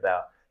worried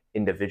about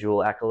individual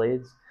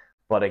accolades.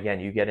 But again,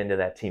 you get into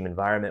that team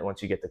environment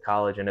once you get to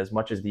college, and as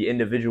much as the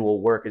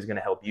individual work is going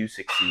to help you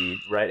succeed,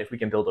 right? If we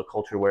can build a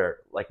culture where,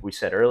 like we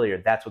said earlier,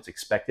 that's what's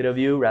expected of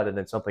you rather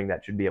than something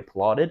that should be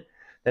applauded,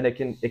 then it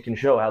can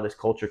show how this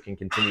culture can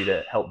continue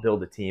to help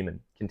build a team and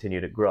continue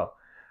to grow.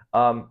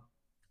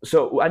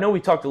 So I know we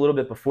talked a little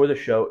bit before the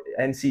show.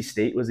 NC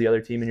State was the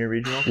other team in your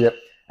regional. Yep.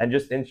 And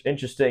just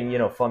interesting,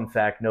 fun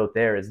fact note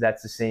there is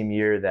that's the same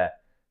year that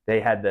they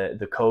had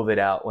the COVID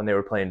out when they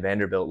were playing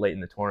Vanderbilt late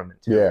in the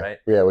tournament too, right?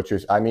 Yeah, which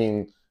is,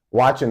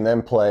 watching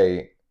them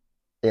play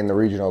in the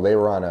regional, they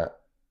were on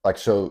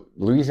so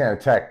Louisiana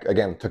Tech,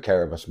 again, took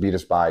care of us, beat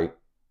us by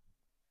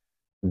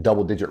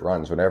double-digit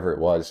runs, whatever it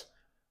was.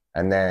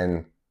 And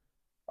then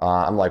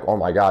I'm like, oh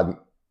my God,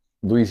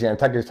 Louisiana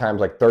Tech is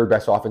times 3rd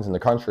best offense in the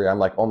country. I'm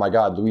like, oh my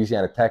God,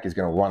 Louisiana Tech is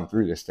going to run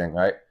through this thing,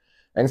 right?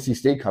 NC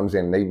State comes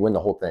in, they win the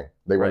whole thing.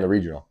 They win the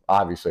regional,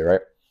 obviously,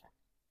 right?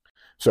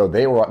 So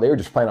they were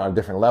just playing on a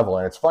different level.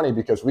 And it's funny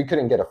because we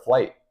couldn't get a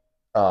flight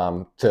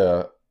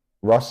to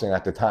Ruston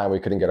at the time. We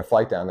couldn't get a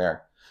flight down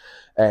there.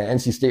 And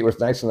NC State was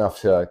nice enough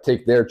to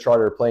take their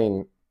charter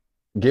plane,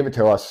 give it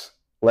to us,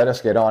 let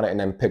us get on it, and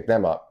then pick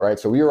them up, right?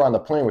 So we were on the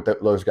plane with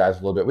those guys a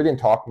little bit. We didn't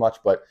talk much,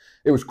 but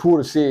it was cool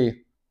to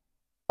see,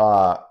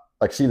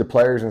 see the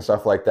players and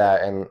stuff like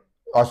that, and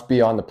us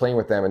be on the plane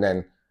with them, and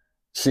then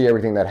see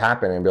everything that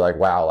happened and be like,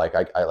 wow, like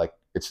I like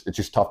it's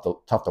just tough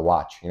to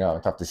watch,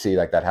 tough to see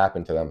like that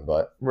happen to them.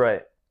 But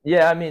right,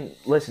 yeah, I mean,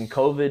 listen,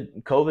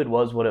 COVID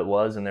was what it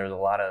was, and there was a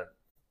lot of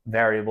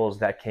variables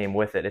that came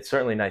with it. It's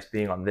certainly nice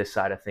being on this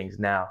side of things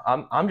now.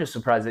 I'm just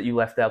surprised that you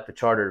left out the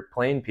charter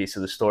plane piece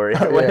of the story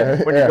when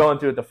you're going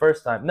through it the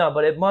first time. No,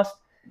 but it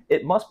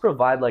must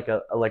provide like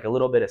a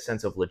little bit of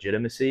sense of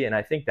legitimacy, and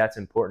I think that's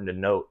important to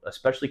note,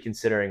 especially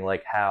considering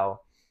like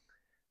how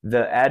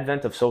the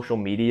advent of social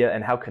media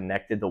and how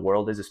connected the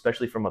world is,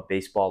 especially from a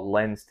baseball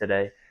lens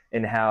today,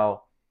 and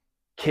how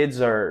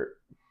kids are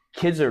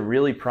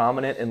really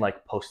prominent in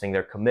like posting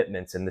their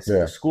commitments, and this is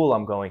the school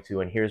I'm going to,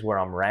 and here's where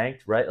I'm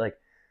ranked, right? Like,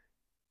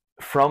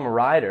 from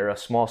Rider, a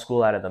small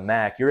school out of the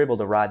MAC, you're able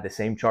to ride the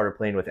same charter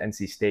plane with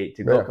NC State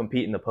to go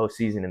compete in the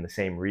postseason in the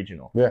same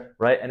regional,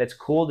 right? And it's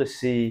cool to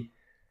see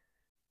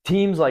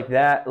teams like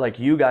that, like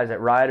you guys at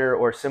Rider,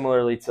 or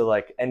similarly to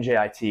like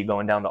NJIT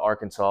going down to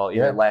Arkansas,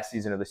 either last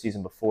season or the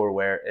season before,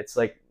 where it's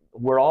like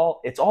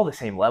it's all the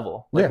same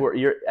level. Like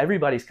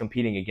everybody's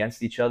competing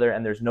against each other,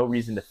 and there's no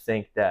reason to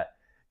think that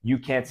you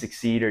can't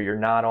succeed or you're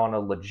not on a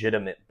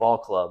legitimate ball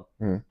club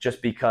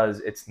just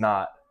because it's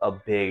not a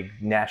big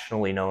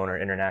nationally known or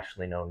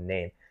internationally known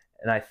name.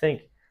 And I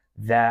think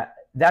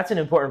that's an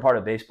important part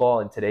of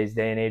baseball in today's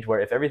day and age, where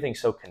if everything's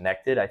so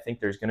connected, I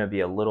think there's going to be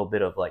a little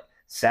bit of like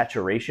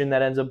saturation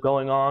that ends up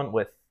going on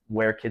with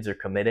where kids are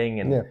committing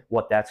and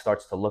what that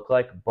starts to look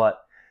like. But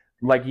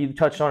like you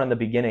touched on in the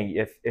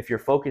beginning, if your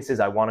focus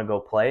is I want to go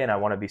play and I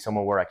want to be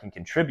somewhere where I can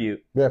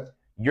contribute,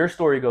 your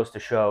story goes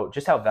to show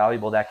just how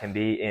valuable that can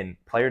be in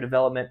player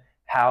development,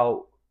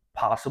 how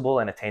possible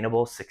and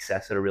attainable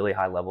success at a really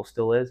high level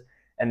still is.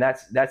 And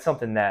that's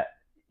something that,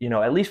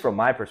 at least from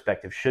my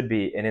perspective, should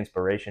be an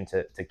inspiration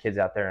to kids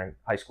out there in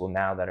high school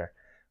now that are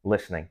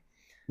listening.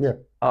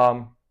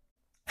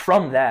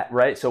 From that,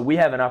 right? So we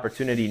have an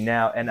opportunity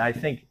now, and I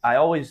think I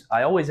always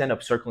end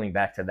up circling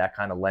back to that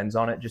kind of lens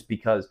on it, just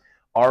because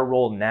our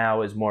role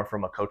now is more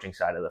from a coaching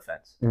side of the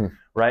fence,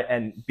 right?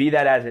 And be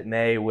that as it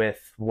may with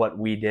what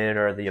we did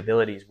or the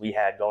abilities we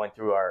had going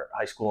through our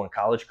high school and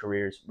college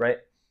careers, right?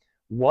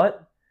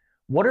 What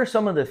are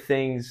some of the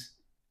things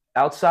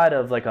outside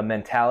of like a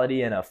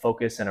mentality and a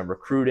focus and a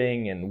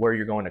recruiting and where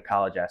you're going to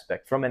college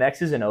aspect, from an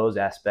X's and O's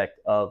aspect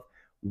of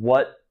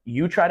what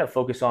you try to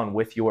focus on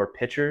with your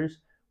pitchers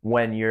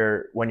when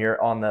you're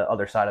on the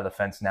other side of the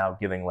fence now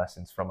giving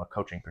lessons from a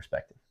coaching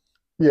perspective?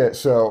 Yeah,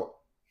 so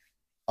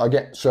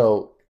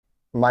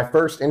my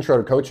first intro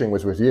to coaching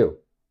was with you,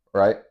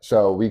 right?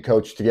 So we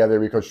coached together.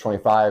 We coached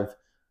 25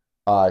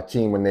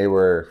 team when they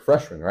were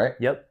freshmen, right?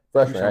 Yep.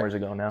 Freshmen, 2 summers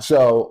ago now.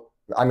 So,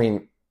 I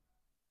mean,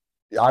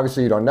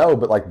 obviously you don't know,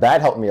 but like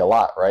that helped me a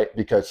lot, right?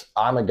 Because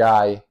I'm a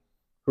guy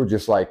who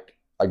just like,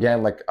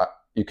 again, like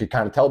you could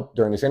kind of tell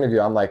during this interview,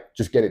 I'm like,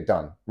 just get it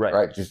done,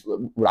 right? Just,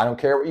 I don't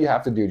care what you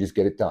have to do, just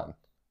get it done,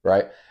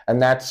 right?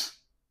 And that's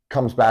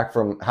comes back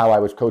from how I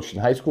was coached in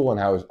high school and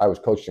how I was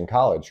coached in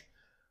college.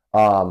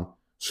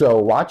 So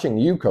watching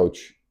you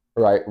coach,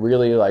 right,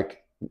 really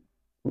like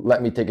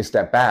let me take a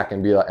step back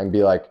and be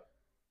like,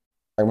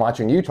 and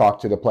watching you talk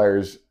to the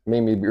players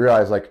made me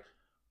realize like,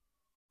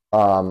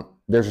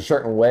 there's a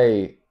certain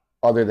way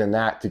other than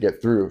that to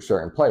get through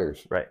certain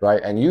players,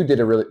 right? And you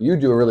do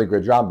a really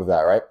good job of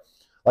that, right?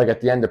 Like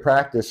at the end of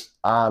practice,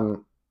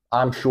 I'm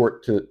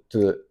short to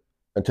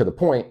the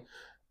point,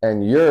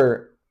 and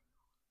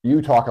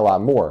you talk a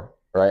lot more,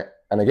 right?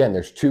 And again,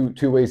 there's two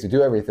ways to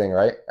do everything,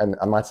 right? And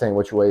I'm not saying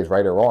which way is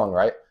right or wrong,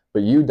 right?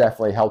 But you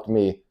definitely helped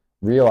me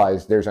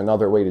realize there's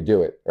another way to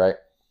do it, right?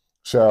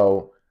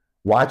 So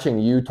watching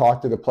you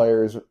talk to the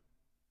players,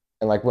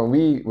 and like when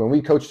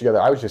we coached together,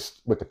 I was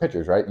just with the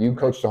pitchers, right? You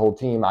coached the whole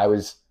team. I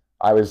was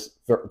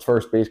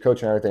first base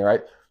coach and everything,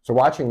 right? So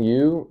watching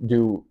you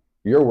do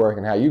your work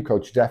and how you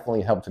coach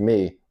definitely helped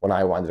me when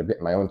I wanted to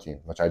get my own team,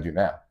 which I do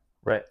now.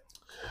 Right.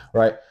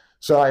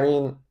 So I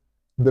mean,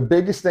 the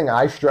biggest thing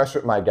I stress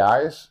with my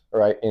guys,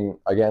 right, and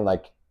again,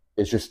 like,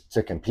 is just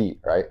to compete,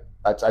 right?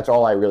 That's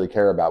all I really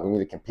care about. We need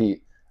to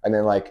compete. And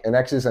then like an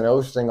X's and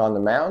O's thing on the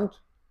mound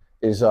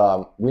is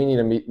we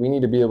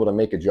need to be able to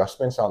make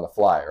adjustments on the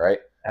fly, right?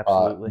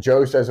 Absolutely.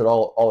 Joe says it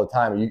all the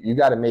time. You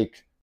got to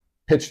make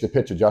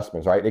pitch-to-pitch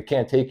adjustments, right? It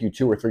can't take you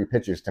 2 or 3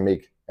 pitches to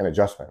make an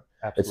adjustment.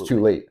 Absolutely. It's too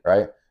late,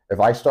 right? If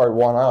I start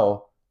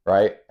 1-0,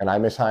 right, and I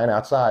miss high and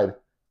outside,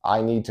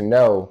 I need to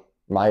know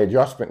my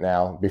adjustment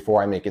now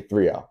before I make it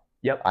 3-0.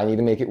 Yep. I need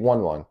to make it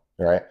 1-1,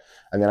 right?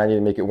 And then I need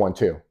to make it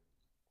 1-2,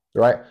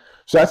 right?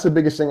 So that's the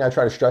biggest thing I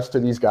try to stress to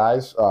these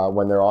guys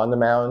when they're on the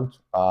mound.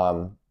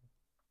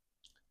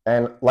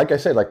 And like I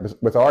said, like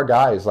with our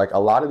guys, like a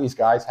lot of these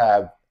guys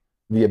have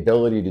the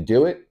ability to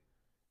do it.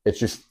 It's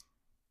just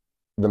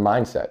the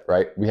mindset,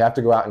 right? We have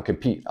to go out and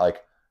compete.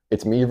 Like,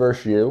 it's me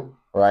versus you,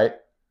 right?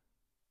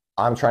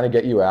 I'm trying to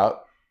get you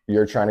out.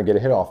 You're trying to get a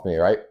hit off me,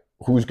 right?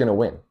 Who's going to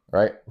win,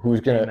 right? Who's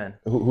it going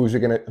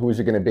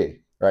to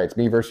be, right? It's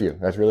me versus you.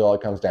 That's really all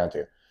it comes down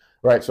to,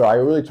 right? So I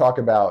really talk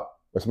about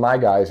with my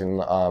guys, and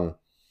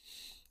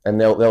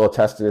they'll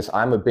attest to this.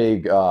 I'm a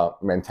big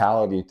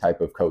mentality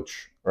type of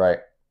coach, right?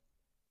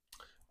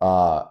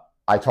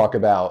 I talk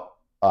about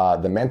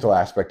the mental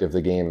aspect of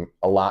the game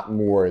a lot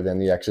more than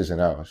the X's and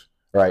O's,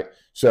 right?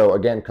 So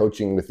again,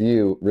 coaching with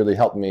you really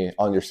helped me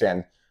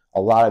understand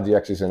a lot of the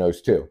X's and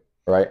O's too,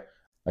 right?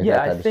 Like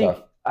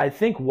I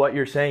think what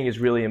you're saying is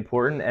really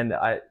important, and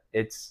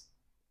it's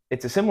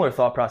a similar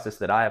thought process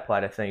that I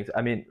apply to things.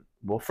 I mean,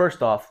 well,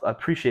 first off,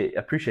 appreciate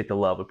the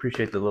love,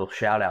 appreciate the little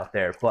shout out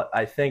there. But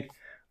I think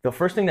the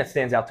first thing that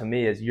stands out to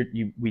me is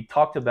we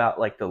talked about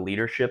like the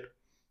leadership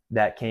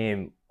that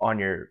came on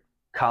your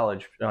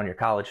college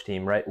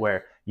team, right?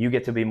 Where you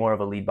get to be more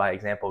of a lead by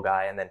example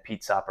guy, and then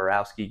Pete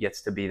Soporowski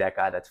gets to be that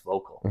guy that's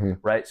vocal,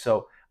 right?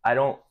 So I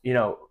don't,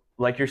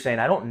 like you're saying,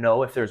 I don't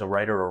know if there's a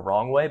right or a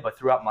wrong way, but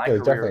throughout my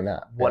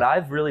career, what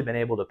I've really been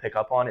able to pick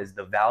up on is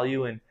the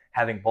value in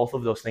having both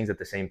of those things at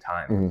the same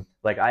time.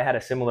 Like I had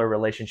a similar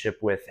relationship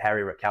with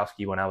Harry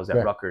Rakowski when I was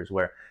at Rutgers,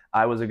 where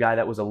I was a guy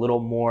that was a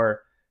little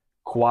more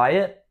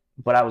quiet,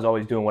 but I was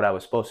always doing what I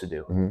was supposed to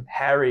do.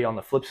 Harry, on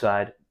the flip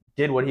side,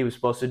 did what he was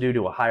supposed to do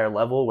to a higher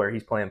level where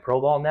he's playing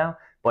pro ball now,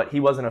 but he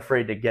wasn't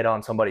afraid to get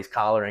on somebody's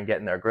collar and get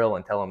in their grill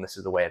and tell them this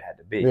is the way it had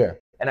to be.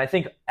 And I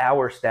think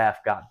our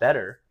staff got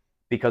better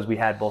because we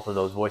had both of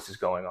those voices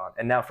going on.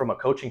 And now from a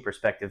coaching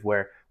perspective,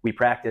 where we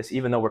practice,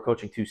 even though we're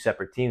coaching two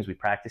separate teams, we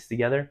practice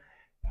together.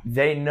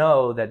 They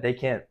know that they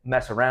can't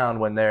mess around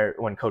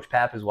when Coach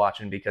Pap is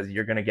watching, because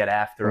you're going to get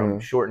after them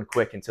short and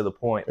quick and to the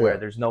point where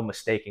there's no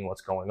mistaking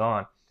what's going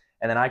on.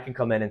 And then I can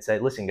come in and say,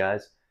 listen,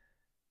 guys,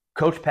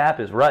 Coach Pap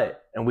is right,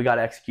 and we got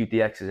to execute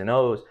the X's and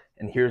O's,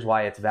 and here's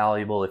why it's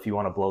valuable if you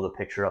want to blow the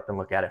picture up and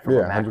look at it from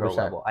a macro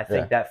level. I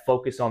think that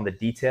focus on the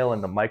detail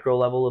and the micro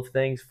level of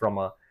things from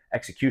a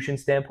execution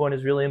standpoint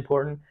is really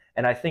important.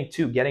 And I think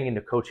too, getting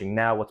into coaching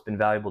now, what's been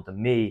valuable to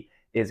me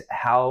is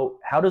how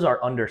does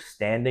our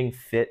understanding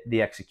fit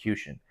the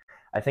execution?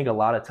 I think a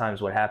lot of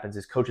times what happens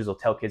is coaches will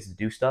tell kids to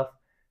do stuff.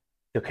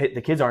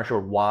 The kids aren't sure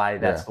why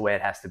that's the way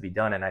it has to be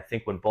done. And I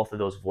think when both of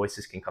those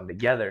voices can come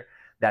together,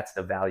 that's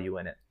the value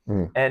in it.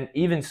 And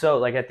even so,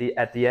 like at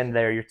the end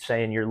there, you're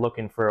saying you're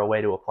looking for a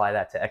way to apply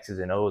that to X's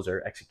and O's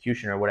or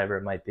execution or whatever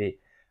it might be.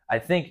 I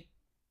think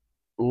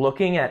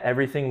looking at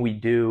everything we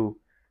do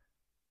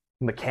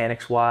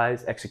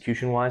mechanics-wise,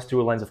 execution-wise,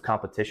 through a lens of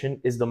competition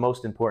is the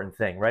most important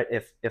thing, right?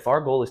 If our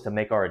goal is to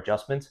make our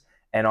adjustments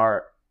and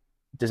our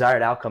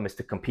desired outcome is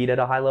to compete at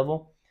a high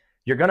level,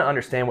 you're going to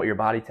understand what your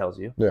body tells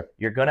you.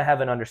 You're going to have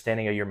an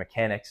understanding of your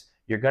mechanics.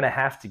 You're going to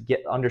have to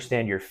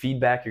understand your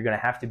feedback. You're going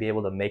to have to be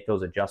able to make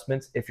those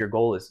adjustments if your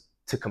goal is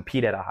to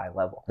compete at a high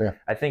level.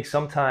 I think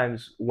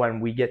sometimes when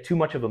we get too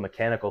much of a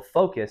mechanical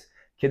focus,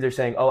 kids are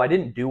saying, oh, I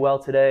didn't do well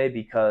today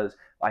because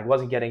I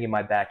wasn't getting in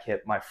my back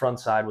hip, my front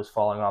side was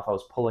falling off, I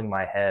was pulling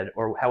my head,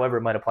 or however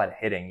it might apply to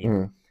hitting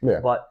even.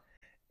 But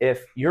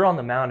if you're on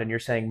the mound and you're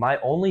saying my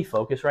only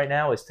focus right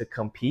now is to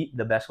compete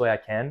the best way I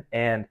can,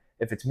 and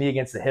if it's me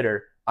against the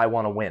hitter, I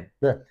want to win.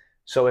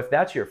 So if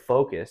that's your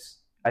focus,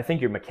 I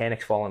think your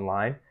mechanics fall in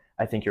line.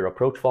 I think your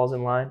approach falls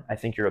in line. I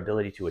think your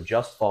ability to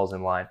adjust falls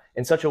in line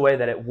in such a way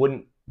that it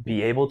wouldn't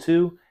be able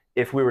to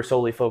if we were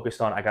solely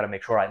focused on I got to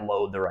make sure I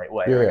load the right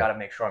way, or I got to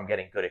make sure I'm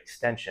getting good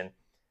extension.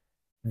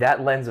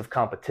 That lens of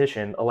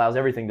competition allows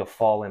everything to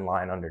fall in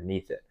line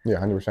underneath it.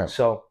 100%.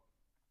 So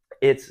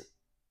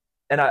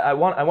and I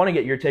want to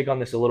get your take on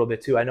this a little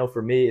bit too. I know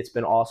for me, it's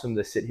been awesome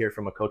to sit here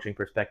from a coaching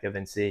perspective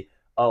and see,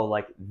 oh,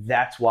 like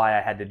that's why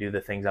I had to do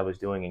the things I was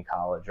doing in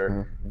college,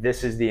 or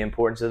this is the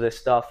importance of this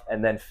stuff.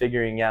 And then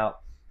figuring out,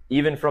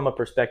 even from a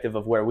perspective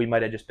of where we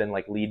might have just been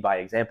like lead by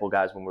example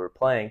guys when we were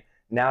playing,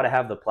 now to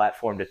have the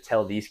platform to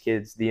tell these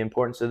kids the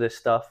importance of this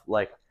stuff.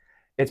 Like,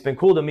 it's been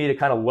cool to me to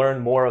kind of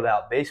learn more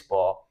about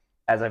baseball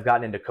as I've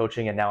gotten into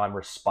coaching, and now I'm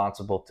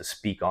responsible to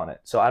speak on it.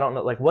 So I don't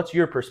know, like, what's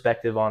your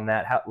perspective on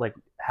that?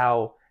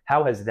 How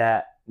has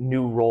that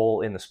new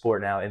role in the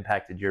sport now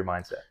impacted your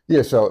mindset?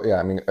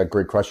 I mean, a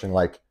great question.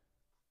 Like,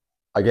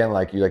 again,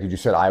 like you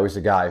said, I was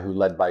the guy who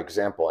led by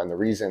example, and the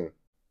reason,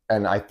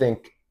 and I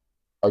think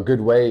a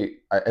good way,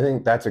 I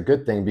think that's a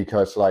good thing,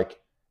 because like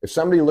if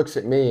somebody looks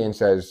at me and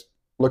says,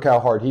 look how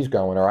hard he's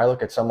going, or I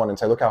look at someone and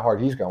say, look how hard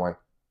he's going,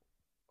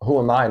 who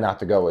am I not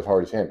to go as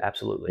hard as him?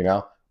 Absolutely.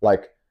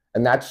 Like,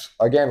 and that's,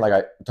 again,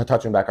 like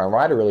touching back on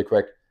Ryder really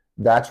quick,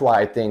 that's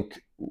why I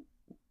think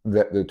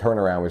that the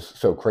turnaround was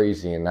so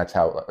crazy, and that's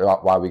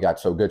why we got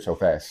so good so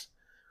fast,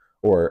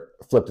 or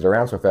flipped it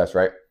around so fast,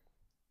 right?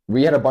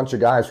 We had a bunch of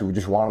guys who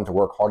just wanted to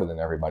work harder than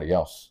everybody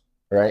else,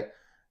 right?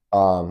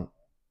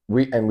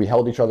 We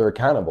held each other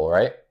accountable,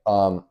 right?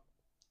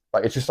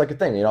 Like, it's just like a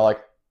thing,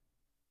 like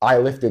I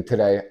lifted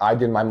today, I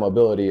did my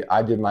mobility,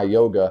 I did my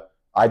yoga,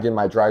 I did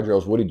my dry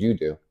drills. What did you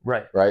do?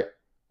 Right.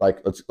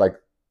 Like,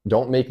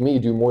 don't make me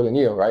do more than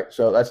you, right?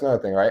 So that's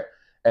another thing, right?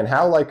 And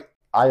how, like,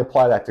 I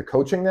apply that to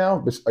coaching now.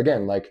 But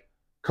again, like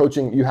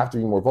coaching, you have to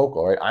be more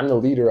vocal, right? I'm the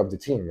leader of the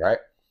team, right?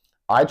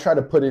 I try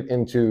to put it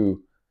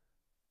into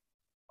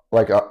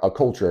like a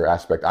culture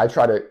aspect. I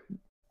try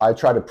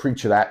to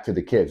preach that to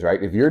the kids,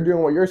 right? If you're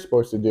doing what you're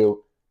supposed to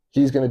do,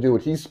 he's going to do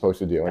what he's supposed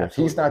to do. And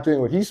Absolutely. If he's not doing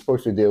what he's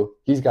supposed to do,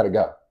 he's got to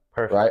go.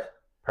 Perfect. Right?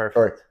 Perfect.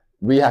 Or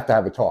we have to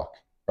have a talk,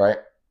 right?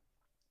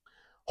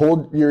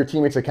 Hold your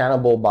teammates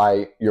accountable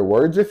by your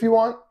words if you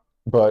want.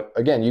 But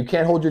again, you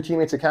can't hold your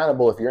teammates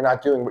accountable if you're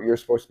not doing what you're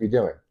supposed to be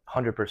doing.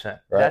 100%. Right?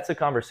 That's a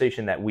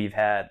conversation that we've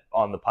had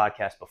on the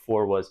podcast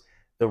before, was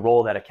the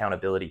role that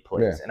accountability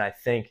plays. Yeah. And I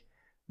think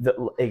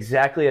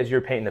exactly as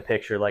you're painting the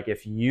picture, like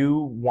if you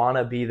want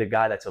to be the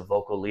guy that's a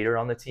vocal leader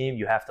on the team,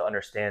 you have to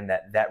understand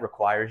that that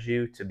requires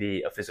you to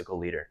be a physical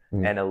leader,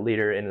 and a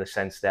leader in the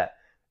sense that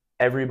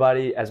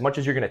everybody, as much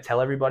as you're going to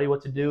tell everybody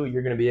what to do,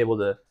 you're going to be able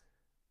to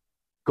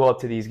go up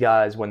to these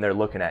guys when they're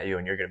looking at you,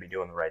 and you're going to be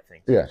doing the right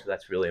thing. Yeah. So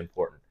that's really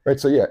important. Right.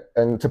 So yeah,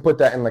 and to put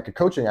that in like a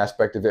coaching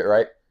aspect of it,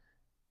 right?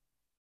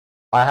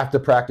 I have to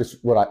practice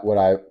what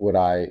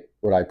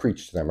I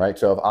preach to them, right?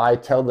 So if I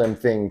tell them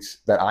things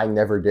that I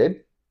never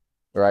did,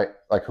 right?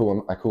 Like who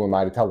am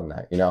I to tell them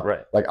that, you know?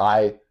 Right. Like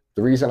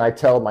the reason I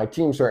tell my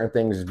team certain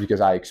things is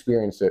because I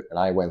experienced it and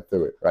I went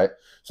through it, right?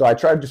 So I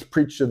try to just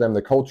preach to them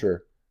the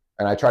culture,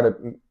 and I try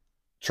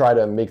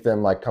to make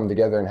them like come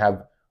together and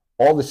have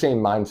all the same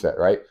mindset,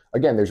 right?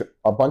 Again, there's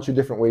a bunch of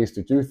different ways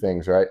to do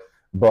things, right?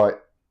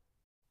 But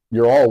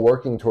you're all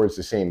working towards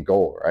the same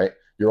goal, right?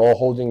 You're all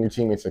holding your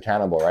teammates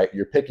accountable, right?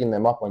 You're picking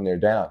them up when they're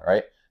down,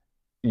 right?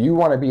 You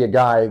want to be a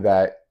guy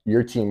that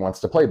your team wants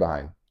to play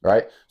behind,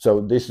 right?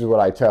 So this is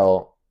what I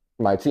tell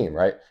my team,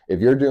 right?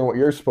 If you're doing what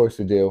you're supposed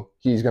to do,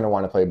 he's going to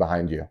want to play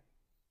behind you,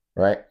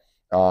 right?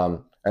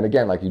 And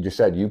again, like you just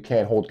said, you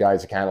can't hold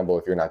guys accountable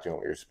if you're not doing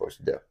what you're supposed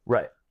to do.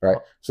 Right. Right.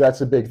 So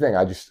that's a big thing.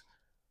 I just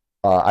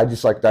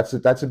like that's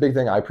a big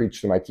thing I preach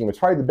to my team. It's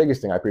probably the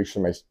biggest thing I preach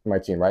to my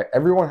team, right?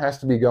 Everyone has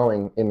to be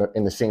going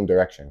in the same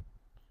direction.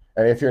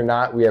 And if you're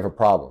not, we have a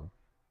problem.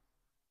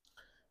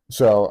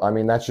 So, I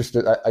mean, that's just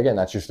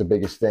the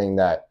biggest thing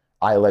that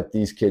I let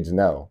these kids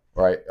know,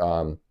 right?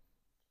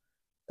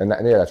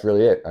 That's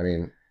really it. I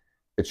mean,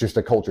 it's just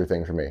a culture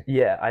thing for me.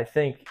 Yeah, I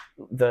think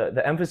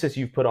the emphasis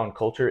you've put on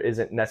culture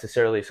isn't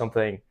necessarily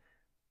something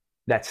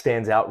that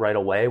stands out right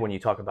away when you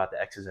talk about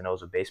the X's and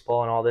O's of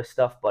baseball and all this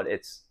stuff, but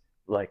it's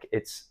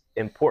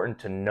important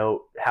to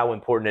note how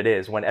important it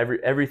is when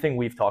everything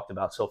we've talked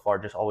about so far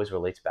just always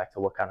relates back to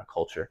what kind of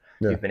culture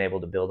you've been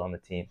able to build on the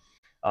team.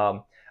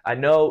 I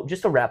know,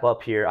 just to wrap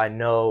up here, I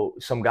know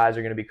some guys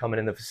are going to be coming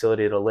in the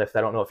facility to lift.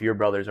 I don't know if your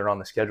brothers are on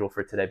the schedule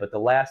for today, but the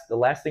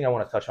last thing I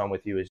want to touch on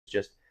with you is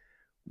just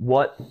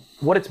what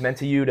it's meant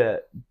to you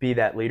to be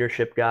that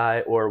leadership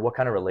guy, or what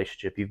kind of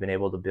relationship you've been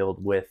able to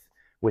build with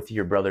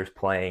your brothers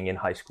playing in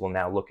high school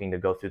now, looking to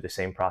go through the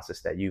same process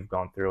that you've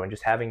gone through, and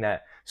just having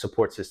that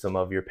support system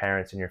of your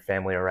parents and your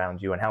family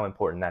around you, and how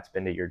important that's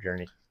been to your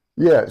journey.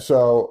 Yeah.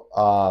 So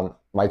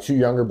my two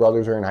younger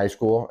brothers are in high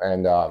school,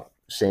 and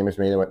same as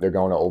me, they're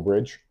going to Old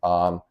Bridge.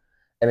 And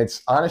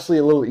it's honestly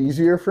a little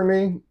easier for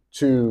me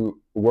to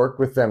work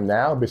with them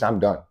now because I'm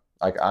done.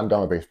 Like, I'm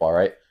done with baseball,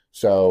 right?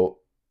 So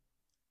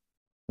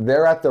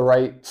they're at the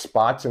right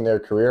spots in their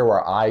career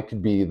where I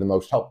could be the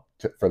most help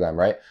for them,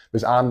 right?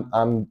 Because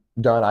I'm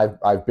done.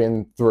 I've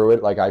been through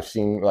it. Like, I've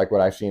seen like what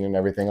I've seen and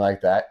everything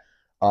like that.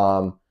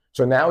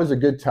 So now is a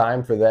good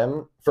time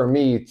for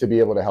me to be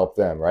able to help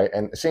them, right?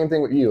 And same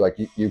thing with you. Like,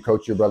 you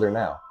coach your brother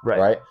now,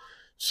 right?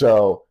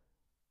 So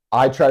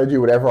I try to do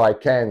whatever I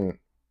can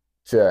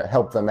to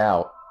help them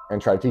out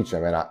and try to teach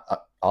them, and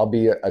I'll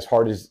be as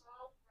hard as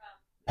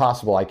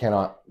possible I can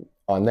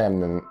on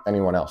them than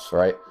anyone else,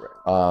 right?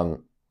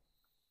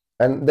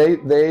 And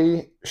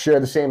they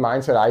share the same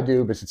mindset I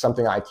do because it's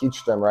something I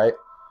teach them, right?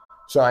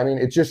 So, I mean,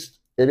 it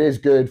is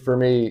good for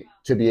me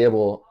to be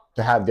able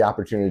to have the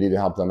opportunity to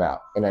help them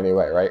out in any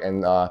way, right?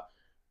 And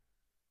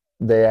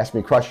they ask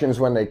me questions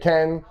when they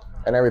can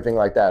and everything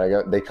like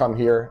that. They come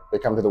here, they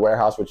come to the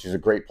warehouse, which is a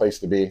great place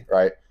to be,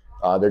 right?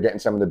 They're getting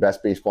some of the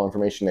best baseball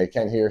information they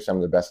can here, some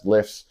of the best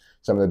lifts,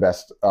 some of the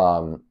best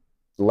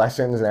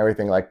lessons and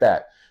everything like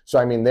that. So,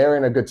 I mean, they're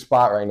in a good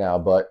spot right now,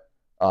 but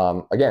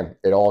again,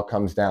 it all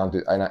comes down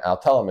to, and I'll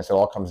tell them this, it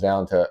all comes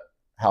down to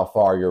how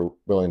far you're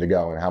willing to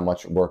go and how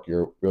much work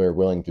you're really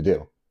willing to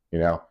do, you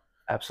know?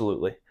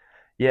 Absolutely.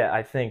 Yeah,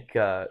 I think,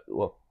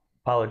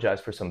 apologize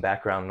for some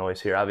background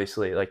noise here.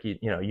 Obviously, like,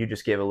 you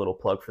just gave a little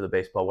plug for the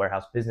baseball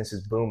warehouse. Business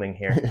is booming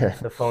here. Yeah.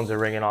 The phones are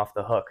ringing off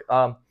the hook.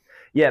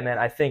 Yeah, man,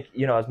 I think,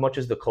 as much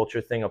as the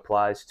culture thing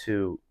applies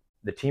to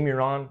the team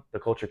you're on, the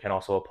culture can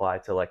also apply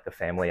to like the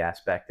family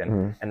aspect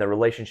and the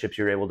relationships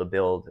you're able to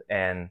build.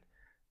 And,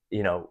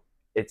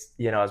 it's,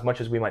 as much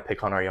as we might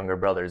pick on our younger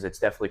brothers, it's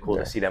definitely cool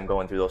to see them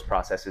going through those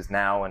processes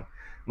now. And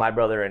my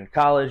brother in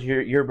college,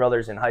 your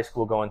brother's in high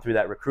school going through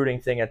that recruiting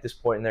thing at this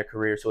point in their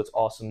career. So it's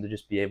awesome to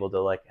just be able to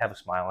like have a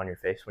smile on your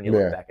face when you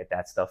look back at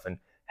that stuff and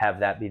have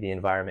that be the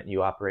environment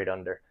you operate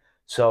under.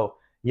 So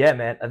yeah,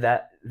 man,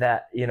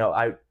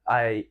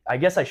 I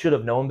guess I should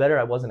have known better.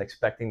 I wasn't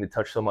expecting to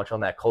touch so much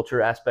on that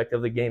culture aspect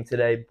of the game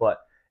today, but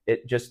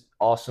it just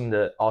awesome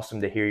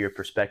to hear your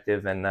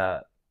perspective, and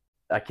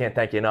I can't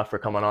thank you enough for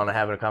coming on and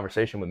having a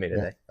conversation with me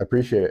today. Yeah, I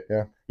appreciate it.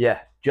 Yeah. Yeah,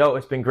 Joe,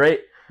 it's been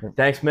great. Yeah.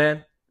 Thanks,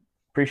 man.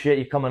 Appreciate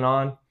you coming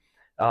on.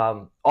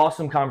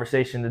 Awesome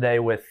conversation today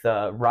with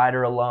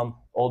Rider alum,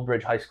 Old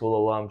Bridge High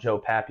School alum, Joe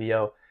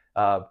Papeo,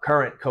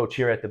 current coach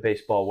here at the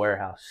Baseball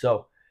Warehouse.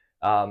 So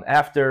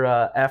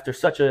after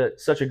such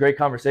a great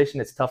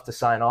conversation, it's tough to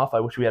sign off. I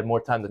wish we had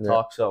more time to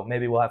talk, so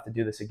maybe we'll have to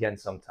do this again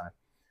sometime.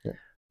 Yeah.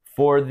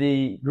 For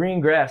the Green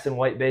Grass and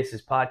White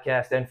Bases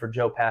podcast and for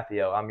Joe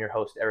Papeo, I'm your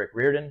host, Eric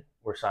Reardon.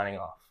 We're signing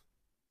off.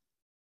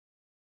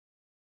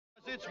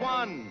 It's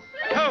 1,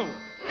 2,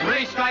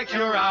 3 strikes,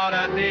 you're out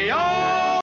at the